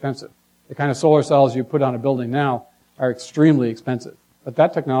extremely expensive. The kind of solar cells you put on a building now are extremely expensive. But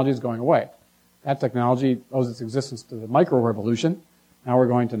that technology is going away. That technology owes its existence to the micro revolution. Now we're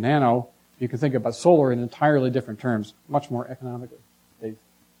going to nano. You can think about solar in entirely different terms, much more economically based.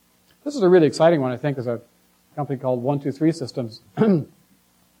 This is a really exciting one, I think, is a company called 123 Systems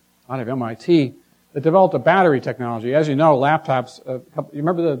out of MIT that developed a battery technology. As you know, laptops, you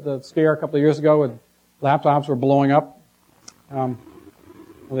remember the scare a couple of years ago when laptops were blowing up?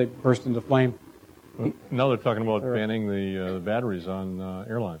 They burst into flame. Well, now they're talking about banning the batteries on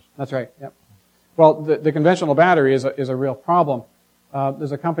airlines. That's right, yep. Well, the conventional battery is a real problem.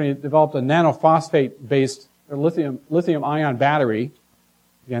 There's a company that developed a nanophosphate-based lithium-ion battery.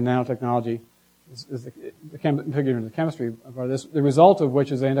 Again, nanotechnology is the figure in the chemistry of this. The result of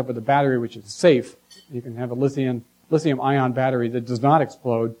which is they end up with a battery which is safe. You can have a lithium-ion battery that does not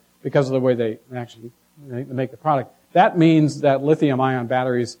explode because of the way they actually make the product. That means that lithium-ion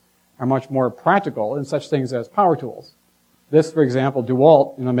batteries are much more practical in such things as power tools. This, for example,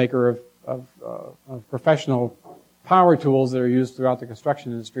 DeWalt, maker of professional power tools that are used throughout the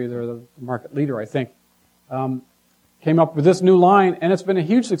construction industry, they're the market leader, I think, came up with this new line, and it's been a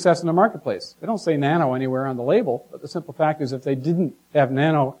huge success in the marketplace. They don't say nano anywhere on the label, but the simple fact is if they didn't have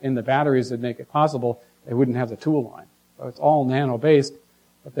nano in the batteries that make it possible, they wouldn't have the tool line. So it's all nano-based,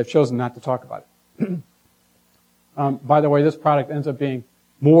 but they've chosen not to talk about it. By the way, this product ends up being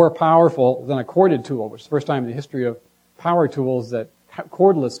more powerful than a corded tool, which is the first time in the history of power tools that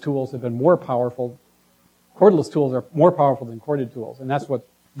cordless tools have been more powerful. Cordless tools are more powerful than corded tools, and that's what's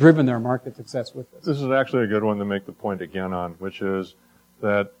driven their market success with this. This is actually a good one to make the point again on, which is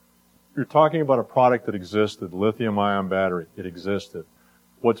that you're talking about a product that existed, lithium-ion battery. It existed.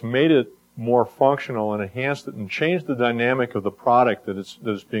 What's made it more functional and enhanced it and changed the dynamic of the product that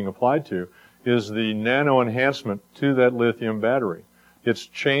it's being applied to is the nano enhancement to that lithium battery. It's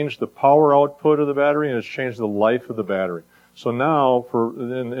changed the power output of the battery and it's changed the life of the battery. So now,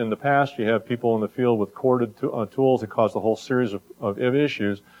 in the past, you have people in the field with corded tools that caused a whole series of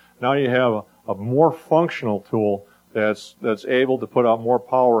issues. Now you have a more functional tool that's able to put out more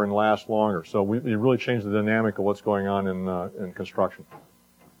power and last longer. So we really changed the dynamic of what's going on in construction.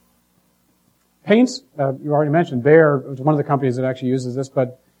 Paints, you already mentioned, Bayer is one of the companies that actually uses this,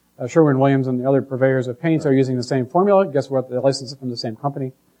 but Sherwin-Williams and the other purveyors of paints are using the same formula. Guess what? They license it from the same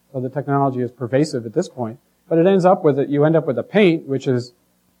company. So the technology is pervasive at this point. But it ends up with you end up with a paint, which is,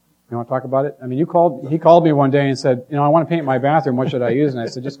 you want to talk about it? I mean, he called me one day and said, I want to paint my bathroom. What should I use? And I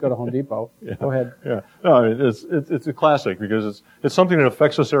said, just go to Home Depot. Yeah. Go ahead. Yeah. No, it's a classic because it's something that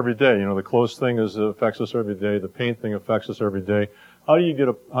affects us every day. The clothes thing affects us every day. The paint thing affects us every day. How do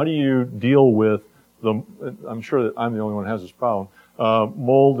you deal with I'm sure that I'm the only one who has this problem.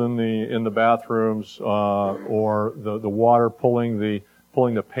 Mold in the bathrooms, or the water pulling the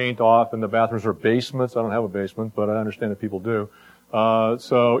paint off in the bathrooms or basements. I don't have a basement, but I understand that people do.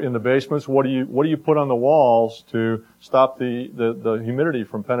 So in the basements, what do you put on the walls to stop the humidity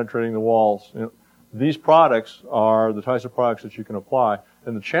from penetrating the walls? These products are the types of products that you can apply.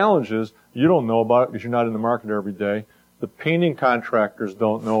 And the challenge is you don't know about it because you're not in the market every day. The painting contractors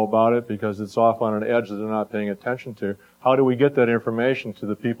don't know about it because it's off on an edge that they're not paying attention to. How do we get that information to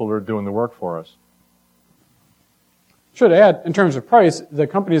the people that are doing the work for us? Should add, in terms of price, the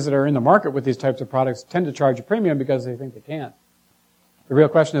companies that are in the market with these types of products tend to charge a premium because they think they can. The real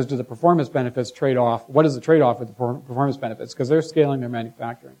question is, do the performance benefits trade off? What is the trade-off with the performance benefits? Because they're scaling their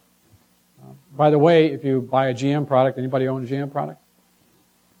manufacturing. By the way, if you buy a GM product, anybody own a GM product?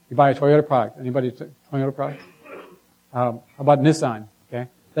 You buy a Toyota product, anybody Toyota product? How about Nissan? Okay,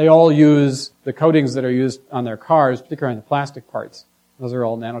 they all use the coatings that are used on their cars, particularly on the plastic parts. Those are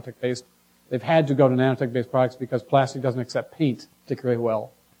all nanotech-based. They've had to go to nanotech-based products because plastic doesn't accept paint particularly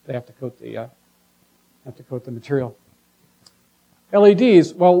well. They have to coat the material.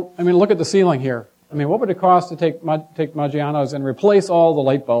 LEDs. Well, look at the ceiling here. What would it cost to take Maggiano's and replace all the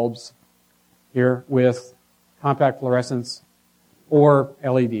light bulbs here with compact fluorescents or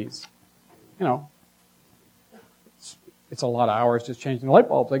LEDs? It's a lot of hours just changing the light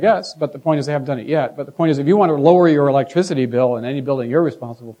bulbs, I guess. But the point is they haven't done it yet. But the point is if you want to lower your electricity bill in any building you're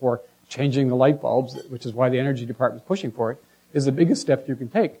responsible for, changing the light bulbs, which is why the energy department is pushing for it, is the biggest step you can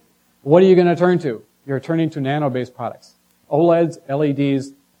take. What are you going to turn to? You're turning to nano-based products. OLEDs,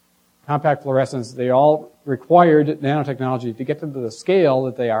 LEDs, compact fluorescents, they all required nanotechnology to get them to the scale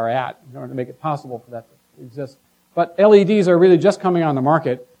that they are at in order to make it possible for that to exist. But LEDs are really just coming on the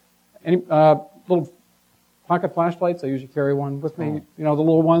market. Little pocket flashlights. I usually carry one with me. The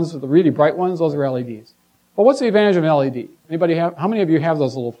little ones, the really bright ones, those are LEDs. But what's the advantage of an LED? Anybody have? How many of you have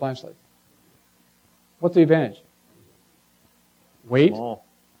those little flashlights? What's the advantage? Weight,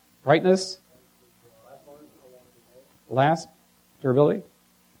 brightness, last, durability,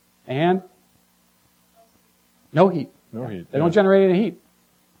 and no heat. No heat. They don't generate any heat.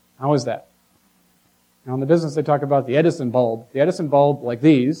 How is that? Now, in the business, they talk about the Edison bulb. The Edison bulb, like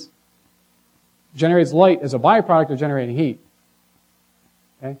these, generates light as a byproduct of generating heat.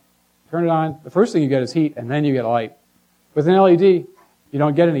 Okay? Turn it on. The first thing you get is heat, and then you get light. With an LED, you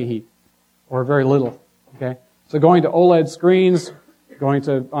don't get any heat, or very little. Okay? So going to OLED screens, going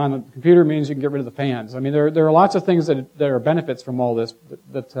to on a computer means you can get rid of the fans. I mean, there are lots of things that are benefits from all this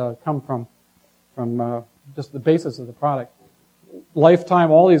that come from just the basis of the product.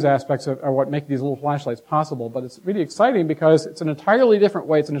 Lifetime, all these aspects are what make these little flashlights possible. But it's really exciting because it's an entirely different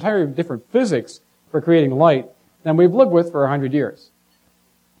way, it's an entirely different physics for creating light than we've lived with for 100 years.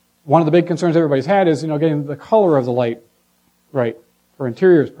 One of the big concerns everybody's had is, getting the color of the light right for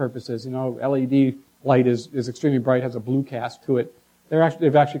interiors purposes. LED light is extremely bright, has a blue cast to it.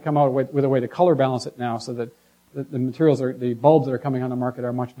 They've actually come out with a way to color balance it now so that the materials, the bulbs that are coming on the market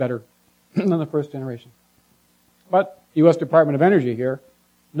are much better than the first generation. But U.S. Department of Energy here,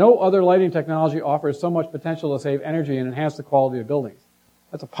 no other lighting technology offers so much potential to save energy and enhance the quality of buildings.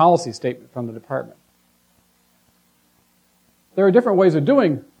 That's a policy statement from the department. There are different ways of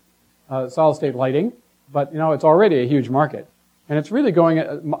doing solid-state lighting, but it's already a huge market. And it's really going,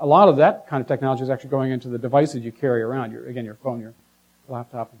 a lot of that kind of technology is actually going into the devices you carry around, your phone, your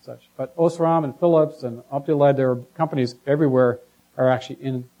laptop and such. But Osram and Philips and OptiLED, there are companies everywhere are actually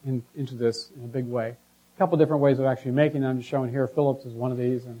into this in a big way. A couple different ways of actually making them. Just shown here, Philips is one of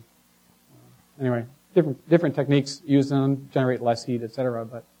these. And anyway, different techniques used in them, generate less heat, etc.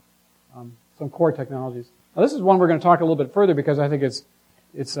 But some core technologies. Now, this is one we're going to talk a little bit further because I think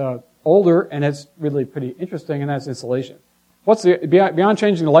it's older and it's really pretty interesting, and that's insulation. What's beyond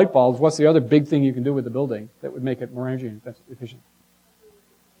changing the light bulbs? What's the other big thing you can do with the building that would make it more energy efficient?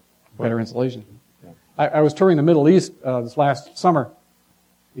 Better insulation. I was touring the Middle East this last summer.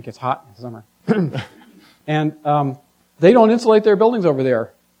 It gets hot in the summer. And they don't insulate their buildings over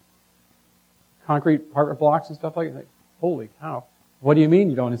there. Concrete apartment blocks and stuff like that. Holy cow. What do you mean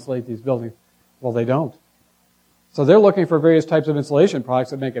you don't insulate these buildings? Well, they don't. So they're looking for various types of insulation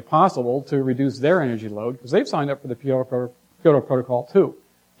products that make it possible to reduce their energy load, because they've signed up for the Kyoto Protocol too.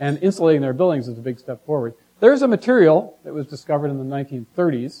 And insulating their buildings is a big step forward. There's a material that was discovered in the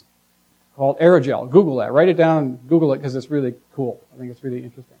 1930s called aerogel. Google that. Write it down and Google it because it's really cool. I think it's really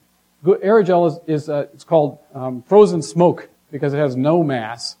interesting. Aerogel is it's called frozen smoke because it has no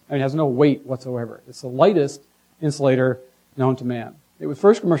mass and it has no weight whatsoever. It's the lightest insulator known to man. It was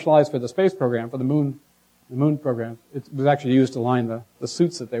first commercialized for the space program, for the moon program. It was actually used to line the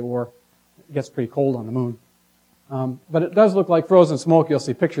suits that they wore. It gets pretty cold on the moon. But it does look like frozen smoke. You'll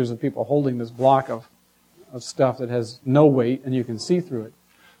see pictures of people holding this block of stuff that has no weight and you can see through it.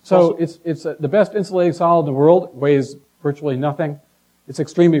 So it's the best insulating solid in the world. It weighs virtually nothing. It's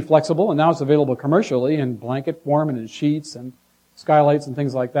extremely flexible, and now it's available commercially in blanket form and in sheets and skylights and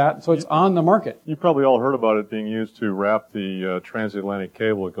things like that. So it's on the market. You probably all heard about it being used to wrap the transatlantic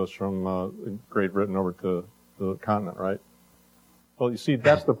cable that goes from Great Britain over to the continent, right? Well, you see,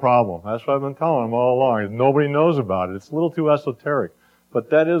 that's the problem. That's what I've been telling them all along. Nobody knows about it. It's a little too esoteric.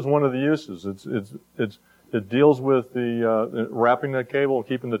 But that is one of the uses. It deals with the wrapping the cable,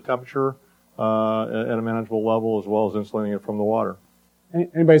 keeping the temperature at a manageable level, as well as insulating it from the water.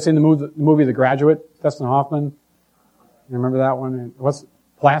 Anybody seen the movie The Graduate? Dustin Hoffman? You remember that one? What's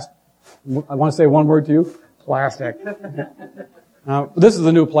plastic? I want to say one word to you. Plastic. This is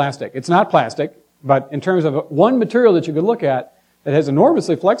the new plastic. It's not plastic, but in terms of one material that you could look at that has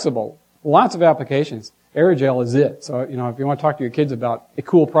enormously flexible, lots of applications, aerogel is it. So, if you want to talk to your kids about a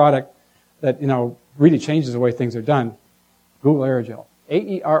cool product that, really changes the way things are done, Google aerogel.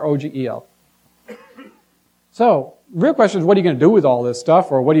 AEROGEL. So, the real question is, what are you going to do with all this stuff,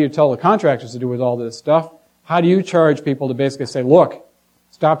 or what do you tell the contractors to do with all this stuff? How do you charge people to basically say, look,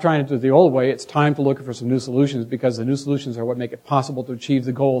 stop trying to do it the old way, it's time to look for some new solutions, because the new solutions are what make it possible to achieve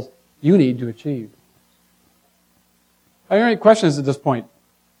the goals you need to achieve. Are there any questions at this point?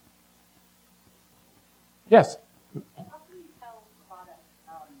 Yes? How can you tell product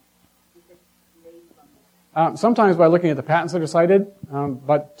if it's made from? Sometimes by looking at the patents that are cited,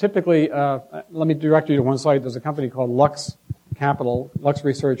 but typically, let me direct you to one site. There's a company called Lux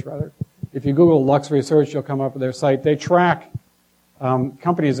Research. If you Google Lux Research, you'll come up with their site. They track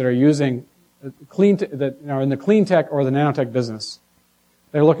companies that are using that are in the clean tech or the nanotech business.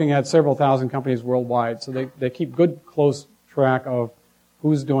 They're looking at several thousand companies worldwide, so they keep good, close track of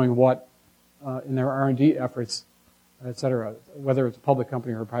who's doing what in their R&D efforts, et cetera, whether it's a public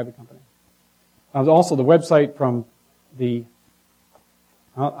company or a private company. Also, the website from the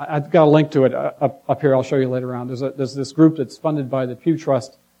I've got a link to it up here. I'll show you later on. There's this group that's funded by the Pew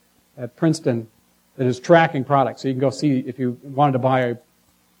Trust at Princeton that is tracking products. So you can go see if you wanted to buy a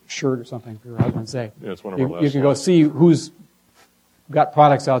shirt or something for your husband's sake. Yeah, it's one of our last you can go see who's got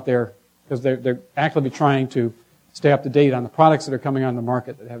products out there because they're actively trying to stay up to date on the products that are coming on the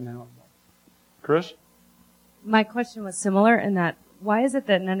market that have nano. Chris? My question was similar in that why is it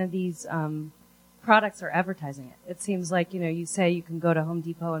that none of these products are advertising it? It seems like, you say you can go to Home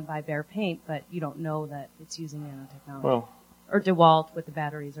Depot and buy Behr paint, but you don't know that it's using nanotechnology. Well, or DeWalt with the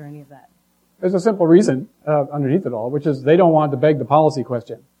batteries or any of that. There's a simple reason underneath it all, which is they don't want to beg the policy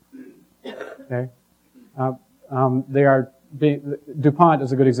question. Okay? DuPont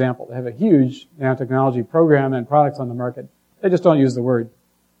is a good example. They have a huge nanotechnology program and products on the market. They just don't use the word.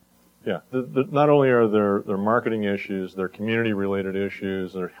 Yeah. Not only are there marketing issues, there are community-related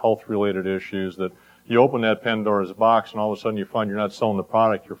issues, there are health-related issues that you open that Pandora's box and all of a sudden you find you're not selling the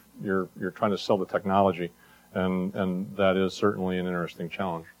product, you're trying to sell the technology. And that is certainly an interesting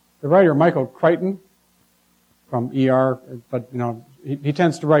challenge. The writer Michael Crichton from ER, but he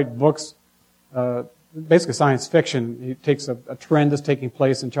tends to write books, basically science fiction. He takes a trend that's taking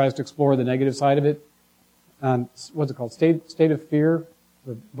place and tries to explore the negative side of it. And what's it called? State of Fear,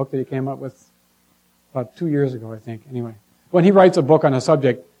 the book that he came up with about 2 years ago, I think. Anyway, when he writes a book on a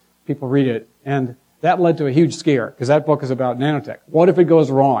subject, people read it, and that led to a huge scare because that book is about nanotech. What if it goes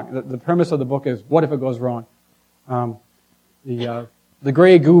wrong? The premise of the book is, what if it goes wrong? The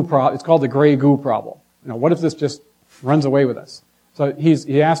gray goo problem. It's called the gray goo problem. What if this just runs away with us? So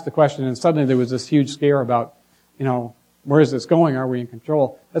he asked the question, and suddenly there was this huge scare about, where is this going? Are we in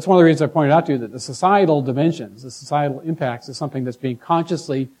control? That's one of the reasons I pointed out to you that the societal dimensions, the societal impacts, is something that's being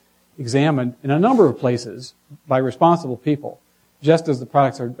consciously examined in a number of places by responsible people, just as the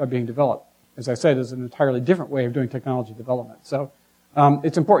products are being developed. As I said, it's an entirely different way of doing technology development. So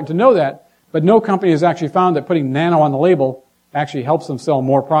it's important to know that, but no company has actually found that putting nano on the label actually helps them sell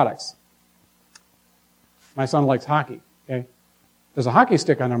more products. My son likes hockey. Okay, there's a hockey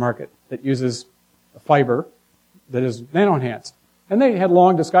stick on the market that uses a fiber that is nano-enhanced. And they had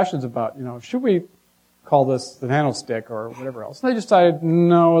long discussions about, should we call this the nano stick or whatever else. And they decided,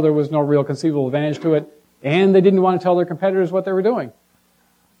 no, there was no real conceivable advantage to it, and they didn't want to tell their competitors what they were doing.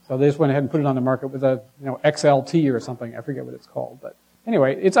 So they just went ahead and put it on the market with a, XLT or something. I forget what it's called. But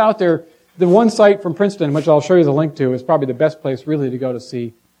anyway, it's out there. The one site from Princeton, which I'll show you the link to, is probably the best place really to go to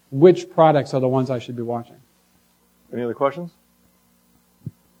see which products are the ones I should be watching. Any other questions?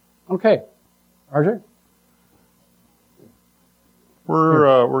 Okay. RJ?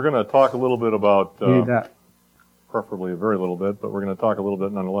 We're going to talk a little bit about, You need that. preferably a very little bit, but we're going to talk a little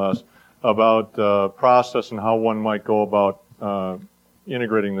bit nonetheless about process and how one might go about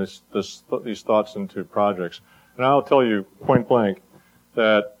integrating these thoughts into projects. And I'll tell you point blank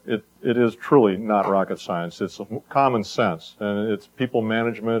that it is truly not rocket science. It's common sense, and it's people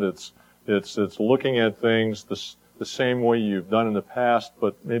management. It's looking at things the same way you've done in the past,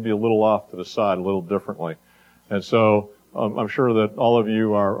 but maybe a little off to the side, a little differently. And so I'm sure that all of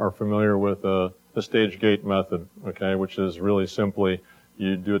you are familiar with the stage gate method, okay, which is really simply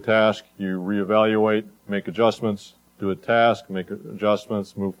you do a task, you reevaluate, make adjustments, do a task, make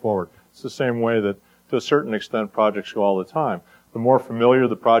adjustments, move forward. It's the same way that, to a certain extent, projects go all the time. The more familiar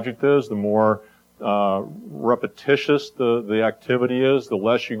the project is, the more repetitious the activity is, the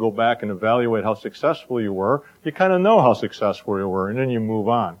less you go back and evaluate how successful you were. You kind of know how successful you were, and then you move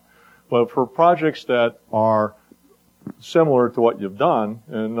on. But for projects that are similar to what you've done,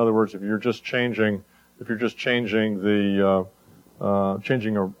 in other words, if you're just changing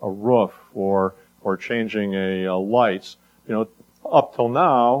changing a roof or changing a lights, up till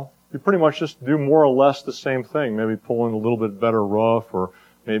now, you pretty much just do more or less the same thing. Maybe pull in a little bit better roof or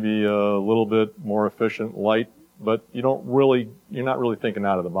maybe a little bit more efficient light, but you're not really thinking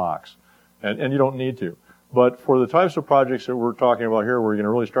out of the box. And you don't need to. But for the types of projects that we're talking about here, where you're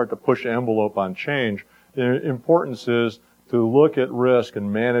going to really start to push the envelope on change, the importance is to look at risk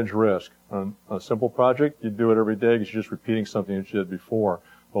and manage risk. On a simple project, you do it every day because you're just repeating something that you did before.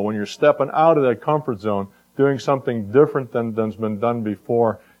 But when you're stepping out of that comfort zone, doing something different than's been done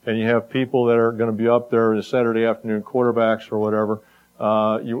before, and you have people that are going to be up there as Saturday afternoon quarterbacks or whatever,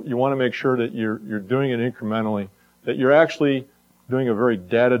 you want to make sure that you're doing it incrementally, that you're actually doing a very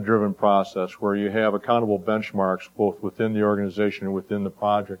data-driven process where you have accountable benchmarks both within the organization and within the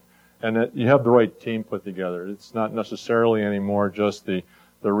project, and that you have the right team put together. It's not necessarily anymore just the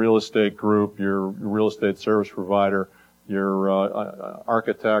real estate group, your real estate service provider, your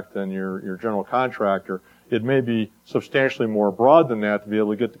architect, and your general contractor. It may be substantially more broad than that to be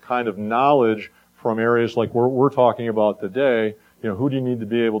able to get the kind of knowledge from areas like we're talking about today. Who do you need to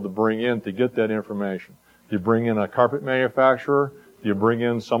be able to bring in to get that information? Do you bring in a carpet manufacturer? Do you bring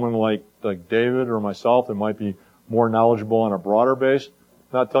in someone like David or myself that might be more knowledgeable on a broader base?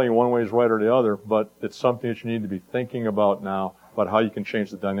 Not telling you one way is right or the other, but it's something that you need to be thinking about now, about how you can change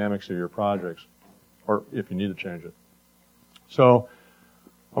the dynamics of your projects, or if you need to change it. So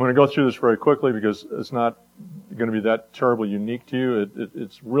I'm going to go through this very quickly because it's not going to be that terribly unique to you.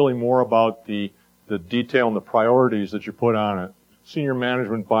 It's really more about the detail and the priorities that you put on it. Senior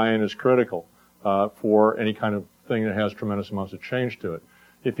management buy-in is critical for any kind of thing that has tremendous amounts of change to it.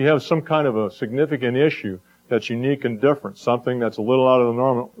 If you have some kind of a significant issue that's unique and different, something that's a little out of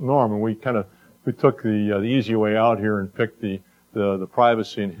the norm, and we took the easy way out here and picked the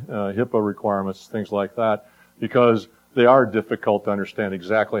privacy and HIPAA requirements, things like that, because they are difficult to understand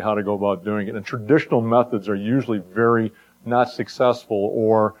exactly how to go about doing it. And traditional methods are usually very not successful,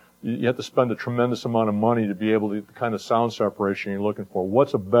 or you have to spend a tremendous amount of money to be able to get the kind of sound separation you're looking for.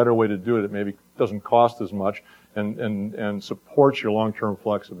 What's a better way to do it that maybe doesn't cost as much and supports your long-term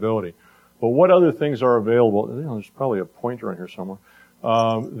flexibility? But what other things are available? There's probably a pointer in here somewhere.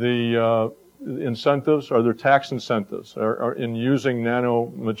 The incentives, are there tax incentives? Are in using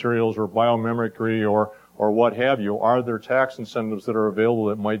nanomaterials or biomimicry or what have you, are there tax incentives that are available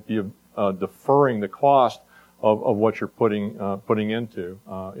that might be deferring the cost of what you're putting into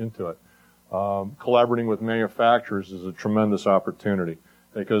it? Collaborating with manufacturers is a tremendous opportunity,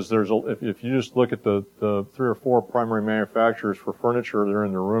 because if you just look at the 3 or 4 primary manufacturers for furniture that are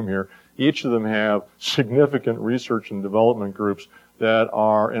in the room here, each of them have significant research and development groups that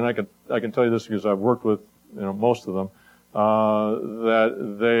are, and I can tell you this because I've worked with most of them,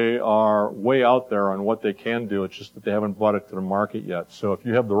 that they are way out there on what they can do. It's just that they haven't brought it to the market yet. So if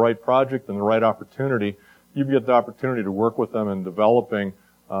you have the right project and the right opportunity, you get the opportunity to work with them in developing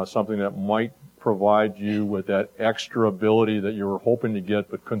something that might provide you with that extra ability that you were hoping to get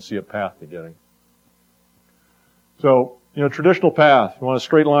but couldn't see a path to getting. So, traditional path, you want a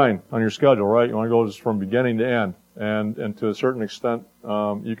straight line on your schedule, right? You want to go just from beginning to end. And to a certain extent,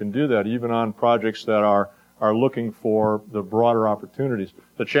 you can do that even on projects that are looking for the broader opportunities.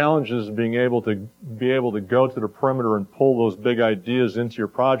 The challenge is being able to go to the perimeter and pull those big ideas into your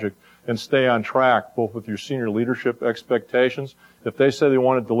project and stay on track, both with your senior leadership expectations. If they say they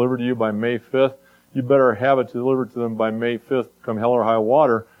want it delivered to you by May 5th, you better have it delivered to them by May 5th, come hell or high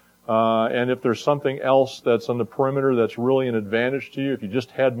water. And if there's something else that's on the perimeter that's really an advantage to you, if you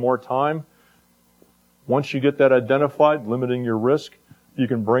just had more time, once you get that identified, limiting your risk, you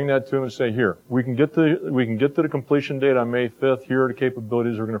can bring that to them and say, here, we can get to the completion date on May 5th. Here are the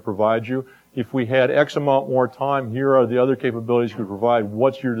capabilities we're going to provide you. If we had X amount more time, here are the other capabilities we could provide.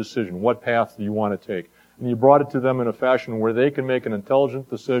 What's your decision? What path do you want to take? And you brought it to them in a fashion where they can make an intelligent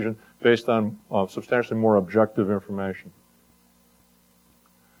decision based on substantially more objective information.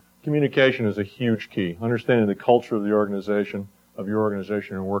 Communication is a huge key. Understanding the culture of your organization, and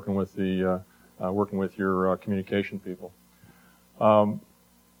working with your communication people.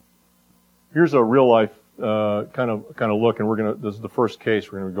 Here's a real life kind of look, and this is the first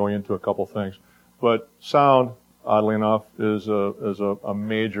case. We're going to be going into a couple things, but sound, oddly enough, is a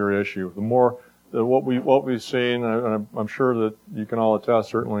major issue. The more what we've seen, and I'm sure that you can all attest.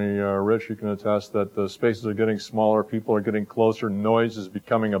 Certainly, Rich, you can attest that the spaces are getting smaller, people are getting closer, noise is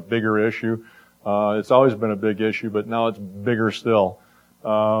becoming a bigger issue. It's always been a big issue, but now it's bigger still.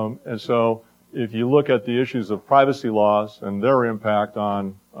 And so, if you look at the issues of privacy laws and their impact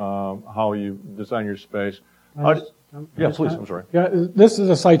on how you design your space. Please, I'm sorry. Yeah, this is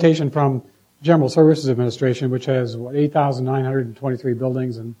a citation from General Services Administration, which has 8,923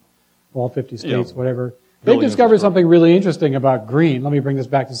 buildings in all 50 states, whatever. They've discovered something really interesting about green. Let me bring this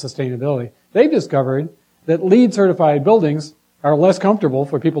back to sustainability. They've discovered that LEED certified buildings are less comfortable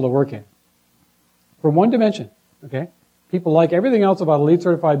for people to work in. From one dimension, okay? People like everything else about a LEED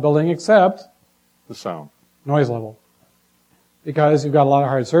certified building except the sound, noise level. Because you've got a lot of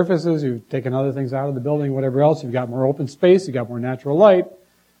hard surfaces, you've taken other things out of the building, whatever else, you've got more open space, you've got more natural light.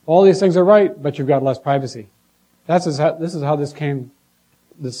 All these things are right, but you've got less privacy. This is how this came.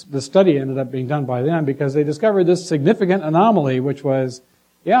 The study ended up being done by them because they discovered this significant anomaly, which was,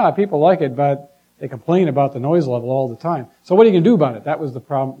 people like it, but they complain about the noise level all the time. So what are you going to do about it? That was the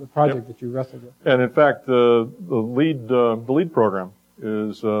project that you wrestled with. And in fact, the LEED program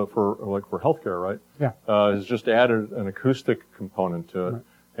is for healthcare, right? Yeah. Has just added an acoustic component to it. Right.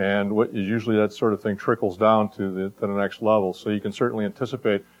 And usually that sort of thing trickles down to the next level. So you can certainly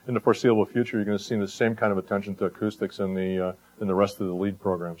anticipate in the foreseeable future you're going to see the same kind of attention to acoustics in the rest of the LEED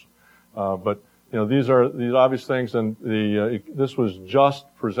programs. But these are these obvious things, and this was just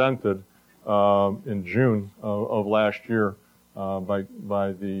presented in June of last year by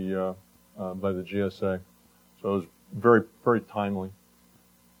the GSA. So it was very, very timely.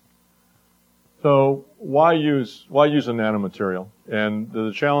 So why use a nanomaterial? And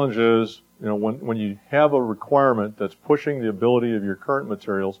the challenge is, when you have a requirement that's pushing the ability of your current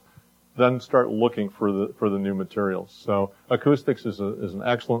materials, then start looking for the new materials. So acoustics is an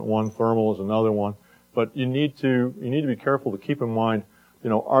excellent one. Thermal is another one. But you need to be careful to keep in mind,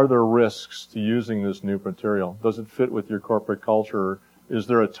 are there risks to using this new material? Does it fit with your corporate culture? Is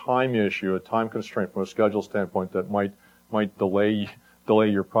there a time issue, a time constraint from a schedule standpoint that might delay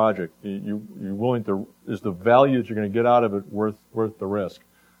your project? You willing to? Is the value that you're going to get out of it worth the risk?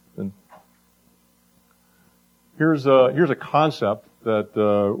 And here's a concept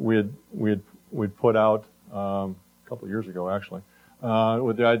that we'd put out a couple of years ago, actually,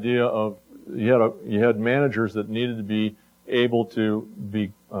 with the idea of you had managers that needed to be able to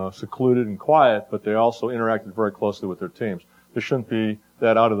be secluded and quiet, but they also interacted very closely with their teams. This shouldn't be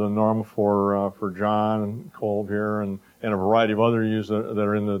that out of the norm for John and Cole here and a variety of other users that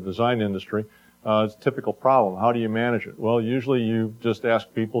are in the design industry. It's a typical problem. How do you manage it? Well, usually you just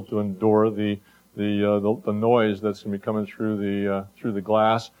ask people to endure the noise that's going to be coming through the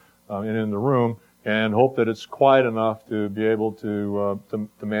glass and in the room, and hope that it's quiet enough to be able to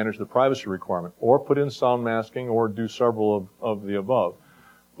manage the privacy requirement, or put in sound masking, or do several of the above.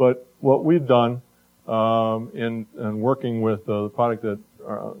 But what we've done in working with the product that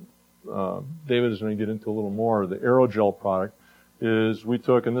David is going to get into a little more, the aerogel product, is we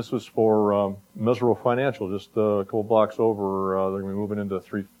took, and this was for Measurable Financial, just a couple blocks over. They're going to be moving into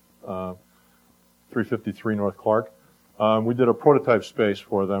 353 North Clark. We did a prototype space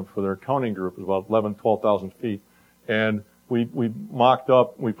for them for their accounting group. It was about 12,000 feet. And we mocked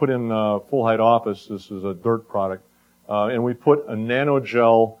up, we put in full height office. This is a dirt product. And we put a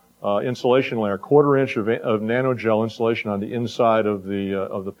nanogel insulation layer, 1/4 inch of nanogel insulation on the inside of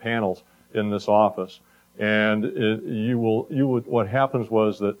the panels in this office. And what happens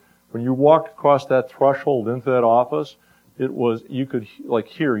was that when you walked across that threshold into that office, you could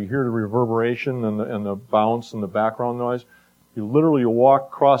hear the reverberation and the bounce and the background noise. You literally walk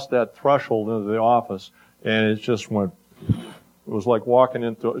across that threshold into the office, and it just went.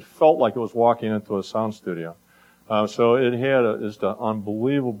 It felt like it was walking into a sound studio. So it had just an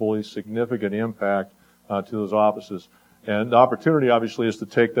unbelievably significant impact to those offices. And the opportunity, obviously, is to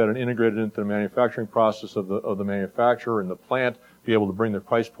take that and integrate it into the manufacturing process of the manufacturer and the plant, be able to bring the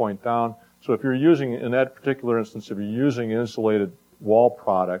price point down. So if you're using, in that particular instance, if you're using an insulated wall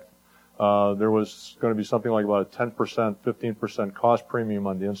product, there was going to be something like about a 10%, 15% cost premium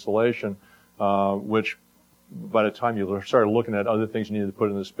on the insulation, which by the time you started looking at other things you needed to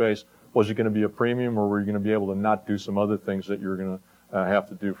put in the space, was it going to be a premium, or were you going to be able to not do some other things that you're going to have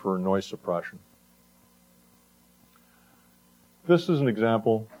to do for noise suppression? This is an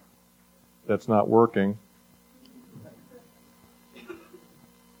example that's not working.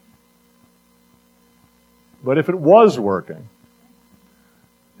 But if it was working,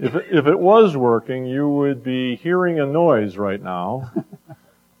 if it was working, you would be hearing a noise right now.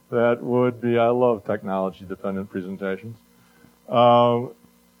 That would be, I love technology-dependent presentations.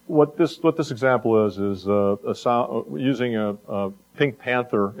 What this example is a sound, using a Pink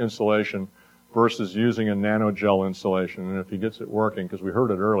Panther insulation versus using a nanogel insulation. And if he gets it working, because we heard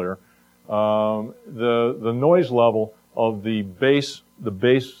it earlier, the noise level of the base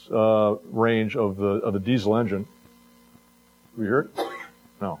range of the diesel engine. We hear it?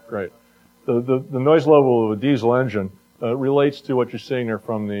 No, great. The noise level of a diesel engine relates to what you're seeing there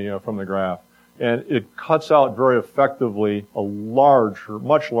from the graph, and it cuts out very effectively a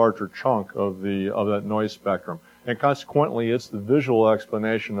much larger chunk of that noise spectrum, and consequently, it's the visual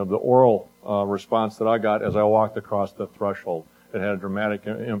explanation of the oral response that I got as I walked across the threshold. It had a dramatic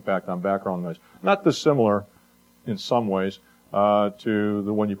impact on background noise. Not dissimilar in some ways to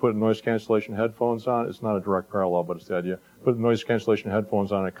when you put noise cancellation headphones on. It's not a direct parallel, but it's the idea. Put noise cancellation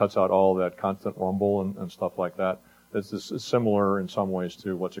headphones on, it cuts out all that constant rumble and stuff like that. It's similar in some ways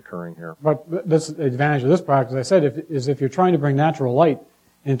to what's occurring here. But this advantage of this product, as I said, is if you're trying to bring natural light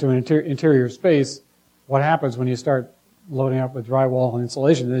into an interior space, what happens when you start loading up with drywall and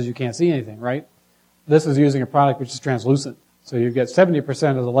insulation is you can't see anything, right? This is using a product which is translucent. So you get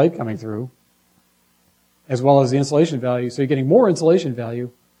 70% of the light coming through, as well as the insulation value. So you're getting more insulation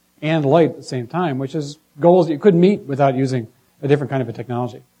value and light at the same time, which is goals that you couldn't meet without using a different kind of a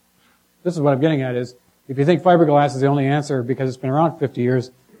technology. This is what I'm getting at is, if you think fiberglass is the only answer because it's been around 50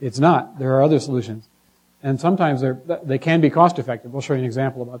 years, it's not. There are other solutions. And sometimes they can be cost effective. We'll show you an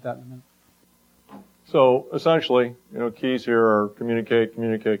example about that in a minute. So essentially, keys here are communicate,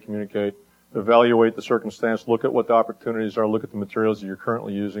 evaluate the circumstance, look at what the opportunities are, look at the materials that you're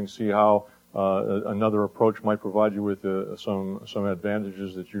currently using, see how another approach might provide you with some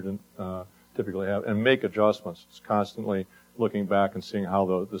advantages that you didn't typically have, and make adjustments. It's constantly looking back and seeing how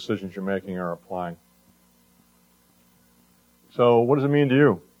the decisions you're making are applying. So what does it mean to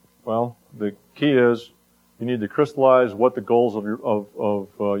you? Well, the key is you need to crystallize what the goals of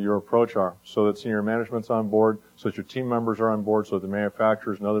your approach are, so that senior management's on board, so that your team members are on board, so that the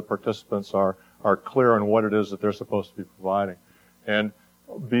manufacturers and other participants are clear on what it is that they're supposed to be providing. And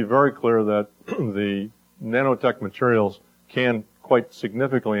be very clear that the nanotech materials can quite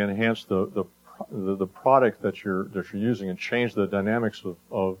significantly enhance the product that you're using and change the dynamics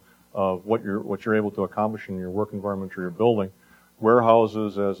of what you're able to accomplish in your work environment or your building.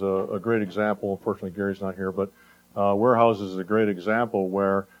 Warehouses as a great example. Unfortunately, Gary's not here, but warehouses is a great example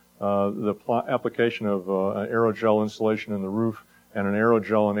where the application of an aerogel insulation in the roof and an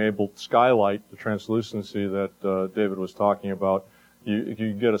aerogel-enabled skylight, the translucency that David was talking about,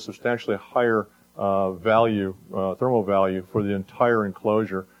 you get a substantially higher thermal value for the entire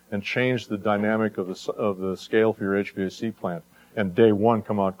enclosure and change the dynamic of the scale for your HVAC plant. And day one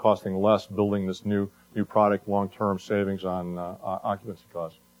come out costing less building this new product, long-term savings on occupancy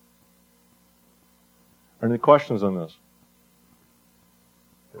costs. Are there any questions on this?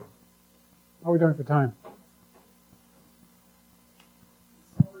 How are we doing for time?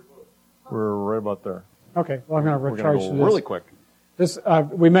 We're right about there. Okay, well, I'm going to recharge We're going to to go this. really quick. This,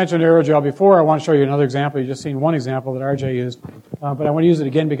 we mentioned aerogel before. I want to show you another example. You've just seen one example that RJ used, but I want to use it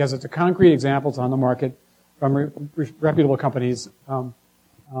again because it's a concrete example. It's on the market from reputable companies, none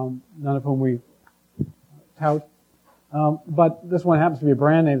of whom we tout. But this one happens to be a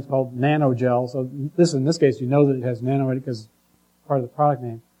brand name. It's called Nanogel. So in this case, you know that it has nano in it because it's part of the product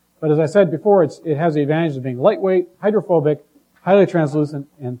name. But as I said before, it has the advantage of being lightweight, hydrophobic, highly translucent,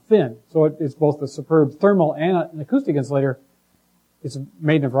 and thin. So it's both a superb thermal and an acoustic insulator. It's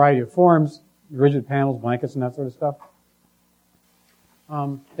made in a variety of forms, rigid panels, blankets, and that sort of stuff.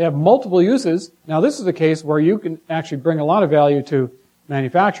 They have multiple uses. Now, this is a case where you can actually bring a lot of value to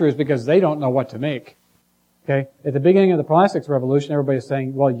manufacturers because they don't know what to make. Okay? At the beginning of the plastics revolution, everybody's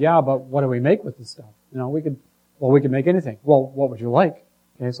saying, well, yeah, but what do we make with this stuff? We could make anything. Well, what would you like?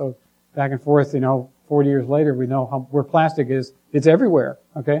 Okay, so back and forth, 40 years later, we know where plastic is. It's everywhere.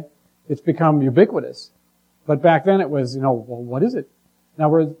 Okay? It's become ubiquitous. But back then it was, well, what is it? Now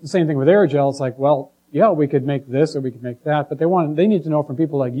we're the same thing with aerogel. It's like, well, yeah, we could make this or we could make that, but they need to know from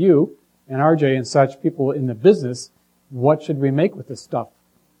people like you and RJ and such, people in the business, what should we make with this stuff?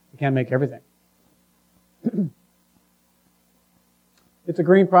 We can't make everything. It's a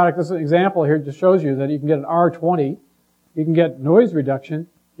green product. This is an example here. It just shows you that you can get an R20, you can get noise reduction,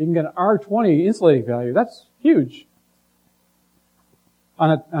 you can get an R20 insulating value. That's huge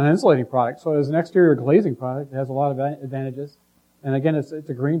on an insulating product. So as an exterior glazing product, it has a lot of advantages. And again, it's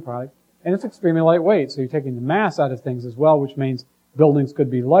a green product. And it's extremely lightweight, so you're taking the mass out of things as well, which means buildings could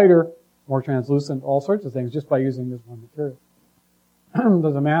be lighter, more translucent, all sorts of things just by using this one material.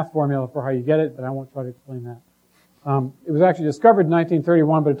 There's a math formula for how you get it, but I won't try to explain that. It was actually discovered in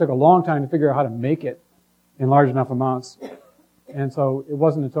 1931, but it took a long time to figure out how to make it in large enough amounts. And so it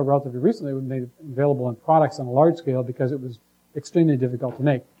wasn't until relatively recently it was made available in products on a large scale because it was extremely difficult to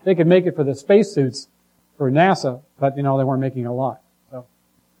make. They could make it for the spacesuits for NASA, but, they weren't making a lot. So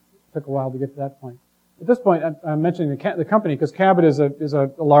it took a while to get to that point. At this point, I'm mentioning the company because Cabot is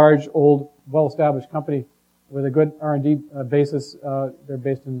a large, old, well-established company with a good R&D basis. They're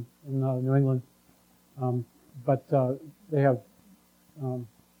based in New England. But they have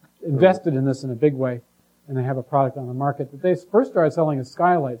invested in this in a big way, and they have a product on the market that they first started selling as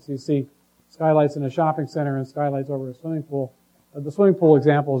skylights. You see skylights in a shopping center and skylights over a swimming pool. The swimming pool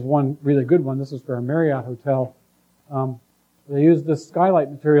example is one really good one. This is for a Marriott hotel. They use this skylight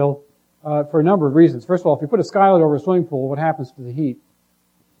material for a number of reasons. First of all, if you put a skylight over a swimming pool, what happens to the heat?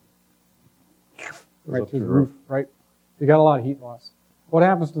 Right through the roof, right? You got a lot of heat loss. What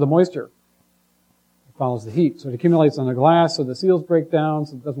happens to the moisture? It follows the heat. So it accumulates on the glass, so the seals break down,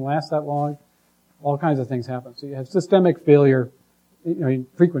 so it doesn't last that long. All kinds of things happen. So you have systemic failure,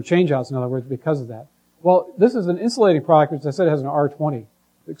 frequent changeouts, in other words, because of that. Well, this is an insulating product, which I said has an R20,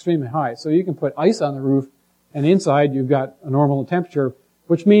 extremely high. So you can put ice on the roof, and inside you've got a normal temperature,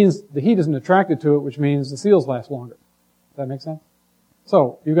 which means the heat isn't attracted to it, which means the seals last longer. Does that make sense?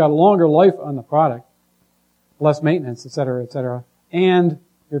 So you've got a longer life on the product. less maintenance, et cetera, and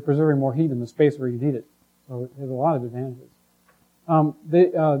you're preserving more heat in the space where you need it. So it has a lot of advantages.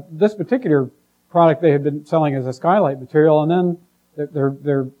 This particular product they had been selling as a skylight material, and then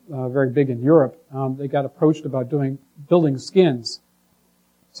they're very big in Europe. They got approached about building skins.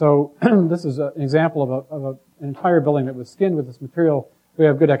 So this is an example of an entire building that was skinned with this material. We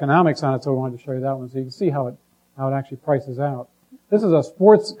have good economics on it, so we wanted to show you that one so you can see how it actually prices out. This is a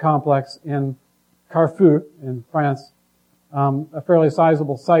sports complex in Carrefour in France, a fairly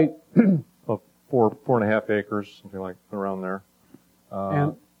sizable site. About 4.5 acres, something like around there.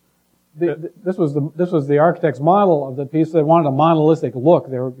 And this was the architect's model of the piece. They wanted a monolithic look.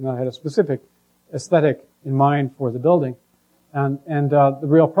 They had a specific aesthetic in mind for the building. And the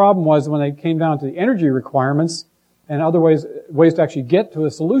real problem was when they came down to the energy requirements and other ways to actually get to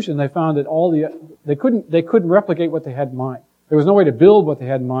a solution, they found that they couldn't replicate what they had in mind. There was no way to build what they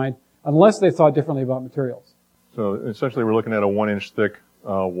had in mind unless they thought differently about materials. So essentially we're looking at a 1-inch thick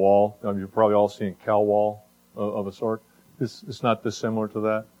wall. You've probably all seen cow wall of a sort. It's not dissimilar to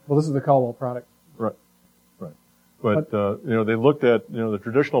that. Well, this is the Caldwell product. Right. But they looked at, the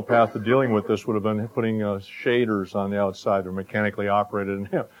traditional path of dealing with this would have been putting shaders on the outside. They're mechanically operated and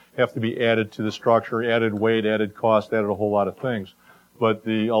have to be added to the structure, added weight, added cost, added a whole lot of things. But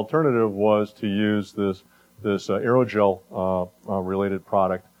the alternative was to use this aerogel related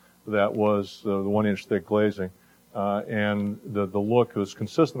product that was the 1-inch thick glazing, and the look was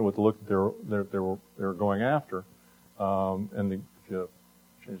consistent with the look that they were going after. If you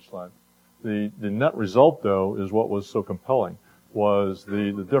change the slide. The net result, though, is what was so compelling, was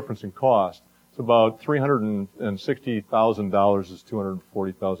the difference in cost. It's about $360,000 is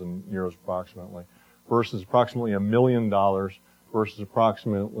 240,000 euros approximately, versus approximately $1 million versus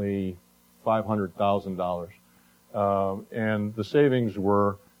approximately $500,000. And the savings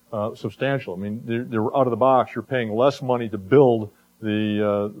were substantial. I mean, they were out of the box. You're paying less money to build the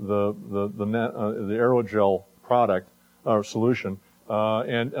aerogel product or solution.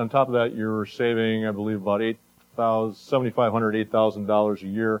 And on top of that, you're saving, I believe, about $7,500, $8,000 a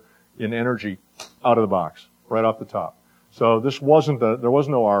year in energy out of the box, right off the top. So there was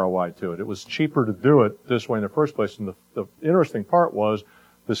no ROI to it. It was cheaper to do it this way in the first place. And the interesting part was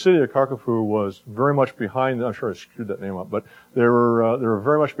the city of Carrefour was very much behind. I'm sure I screwed that name up, but they were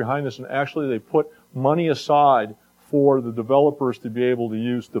very much behind this. And actually, they put money aside for the developers to be able to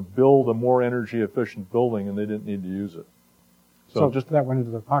use to build a more energy efficient building, and they didn't need to use it. So just that went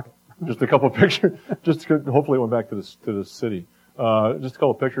into their pocket. Just a couple of pictures. Hopefully it went back to the city. Just a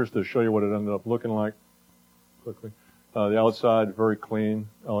couple of pictures to show you what it ended up looking like quickly. The outside, very clean,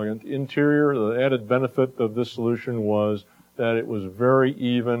 elegant. Interior, the added benefit of this solution was that it was very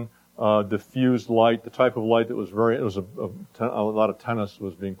even, diffused light, the type of light that was a lot of tennis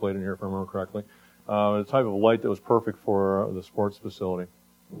was being played in here, if I remember correctly. The type of light that was perfect for the sports facility.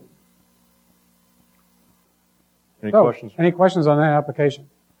 Any questions? Any questions on that application?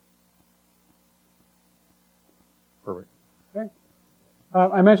 Perfect. Okay.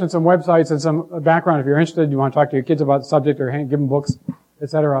 I mentioned some websites and some background. If you're interested, you want to talk to your kids about the subject or give them books,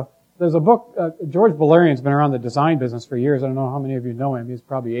 etc. There's a book, George Valerian's been around the design business for years. I don't know how many of you know him. He's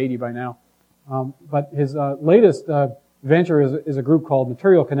probably 80 by now. But his latest venture is a group called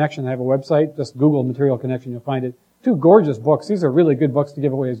Material Connection. They have a website. Just Google Material Connection. You'll find it. 2 gorgeous books. These are really good books to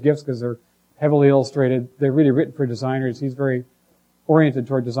give away as gifts because they're heavily illustrated. They're really written for designers. He's very oriented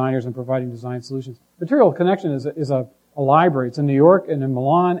toward designers and providing design solutions. Material Connection is a library. It's in New York and in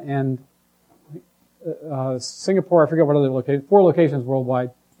Milan and Singapore. I forget what other locations. 4 locations worldwide.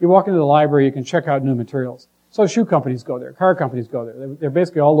 You walk into the library, you can check out new materials. So shoe companies go there, car companies go there. They're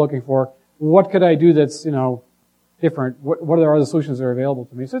basically all looking for what could I do that's different. What are the other solutions that are available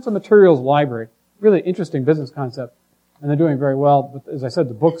to me? So it's a materials library. Really interesting business concept, and they're doing very well. But as I said,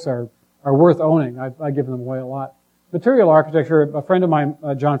 the books are worth owning. I give them away a lot. Material architecture, a friend of mine,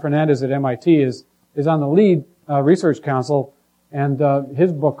 John Fernandez at MIT, is on the lead research council, and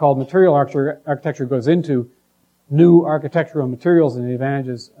his book called Material Architecture goes into new architectural materials and the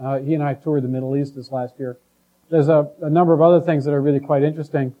advantages. He and I toured the Middle East this last year. There's a number of other things that are really quite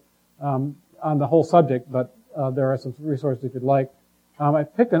interesting on the whole subject, but there are some resources if you'd like. I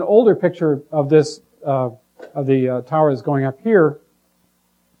picked an older picture of this, of the tower that's going up here,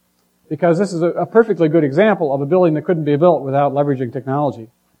 because this is a perfectly good example of a building that couldn't be built without leveraging technology.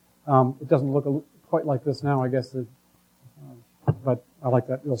 It doesn't look quite like this now, I guess, but I like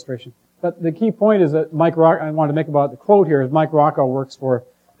that illustration. But the key point is that I wanted to make about the quote here is Mike Rocco works for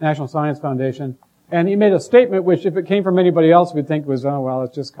National Science Foundation, and he made a statement which, if it came from anybody else, we'd think was, oh, well,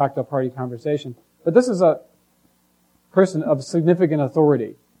 it's just cocktail party conversation. But this is a person of significant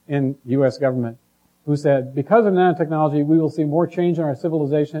authority in U.S. government. who said, because of nanotechnology, we will see more change in our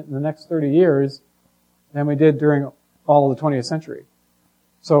civilization in the next 30 years than we did during all of the 20th century.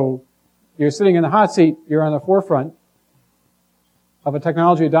 So you're sitting in the hot seat, you're on the forefront of a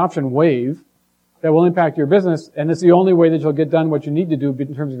technology adoption wave that will impact your business, and it's the only way that you'll get done what you need to do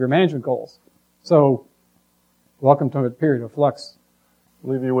in terms of your management goals. So, welcome to a period of flux.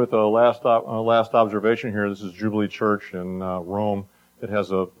 I'll leave you with a last observation here. This is Jubilee Church in Rome. It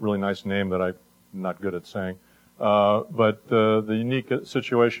has a really nice name that I'm not good at saying. But the unique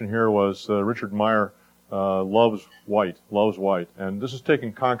situation here was Richard Meyer loves white. And this is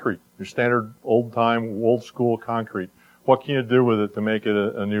taking concrete, your standard old-time, old-school concrete. What can you do with it to make it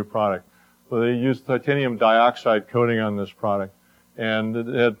a new product? Well, they used titanium dioxide coating on this product, and it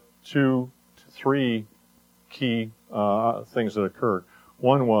had three key things that occurred.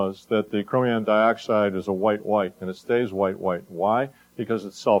 One was that the chromium dioxide is a white, and it stays white. Why? Because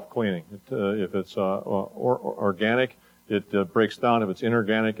it's self-cleaning. If it's organic, it breaks down. If it's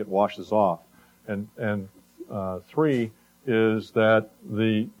inorganic, it washes off. And three is that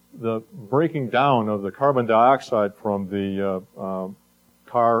the breaking down of the carbon dioxide from the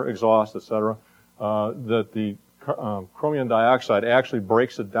car exhaust, etc., that the chromium dioxide actually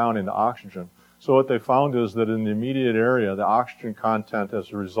breaks it down into oxygen. So what they found is that in the immediate area, the oxygen content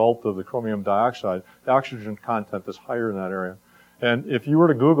as a result of the chromium dioxide, the oxygen content is higher in that area. And if you were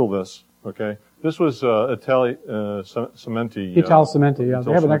to Google this, okay, this was Cementi. Ital Cementi, yeah.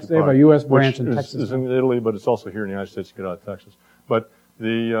 They have a U.S. branch in Texas. It's in Italy, but it's also here in the United States to get out of Texas. But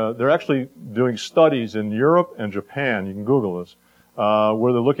they're actually doing studies in Europe and Japan, you can Google this,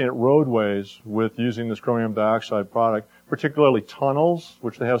 where they're looking at roadways with using this chromium dioxide product, particularly tunnels,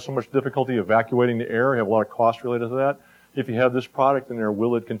 which they have so much difficulty evacuating the air, have a lot of cost related to that. If you have this product in there,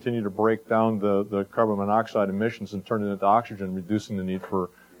 will it continue to break down the carbon monoxide emissions and turn it into oxygen, reducing the need for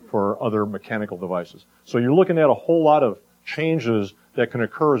other mechanical devices? So you're looking at a whole lot of changes that can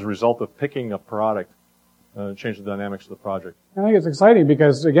occur as a result of picking a product, change the dynamics of the project. I think it's exciting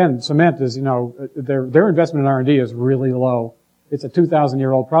because, again, cement is, their investment in R&D is really low. It's a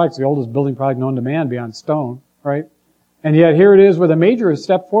 2,000-year-old product. It's the oldest building product known to man beyond stone, right? And yet here it is with a major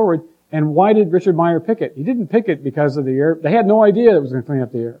step forward. And why did Richard Meyer pick it? He didn't pick it because of the air. They had no idea it was going to clean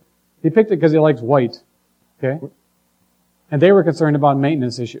up the air. He picked it because he likes white, okay? And they were concerned about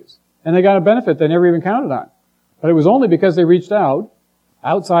maintenance issues. And they got a benefit they never even counted on. But it was only because they reached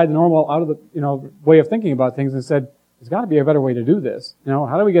outside the normal, out of the, way of thinking about things and said, there's got to be a better way to do this.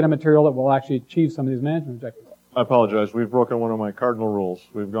 How do we get a material that will actually achieve some of these management objectives? I apologize. We've broken one of my cardinal rules.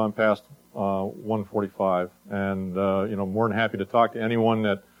 We've gone past 1:45, and more than happy to talk to anyone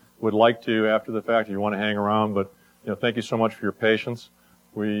that would like to after the fact if you want to hang around. But thank you so much for your patience.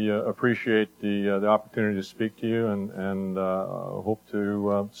 We appreciate the opportunity to speak to you, and hope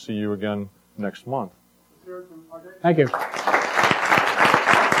to see you again next month. Thank you.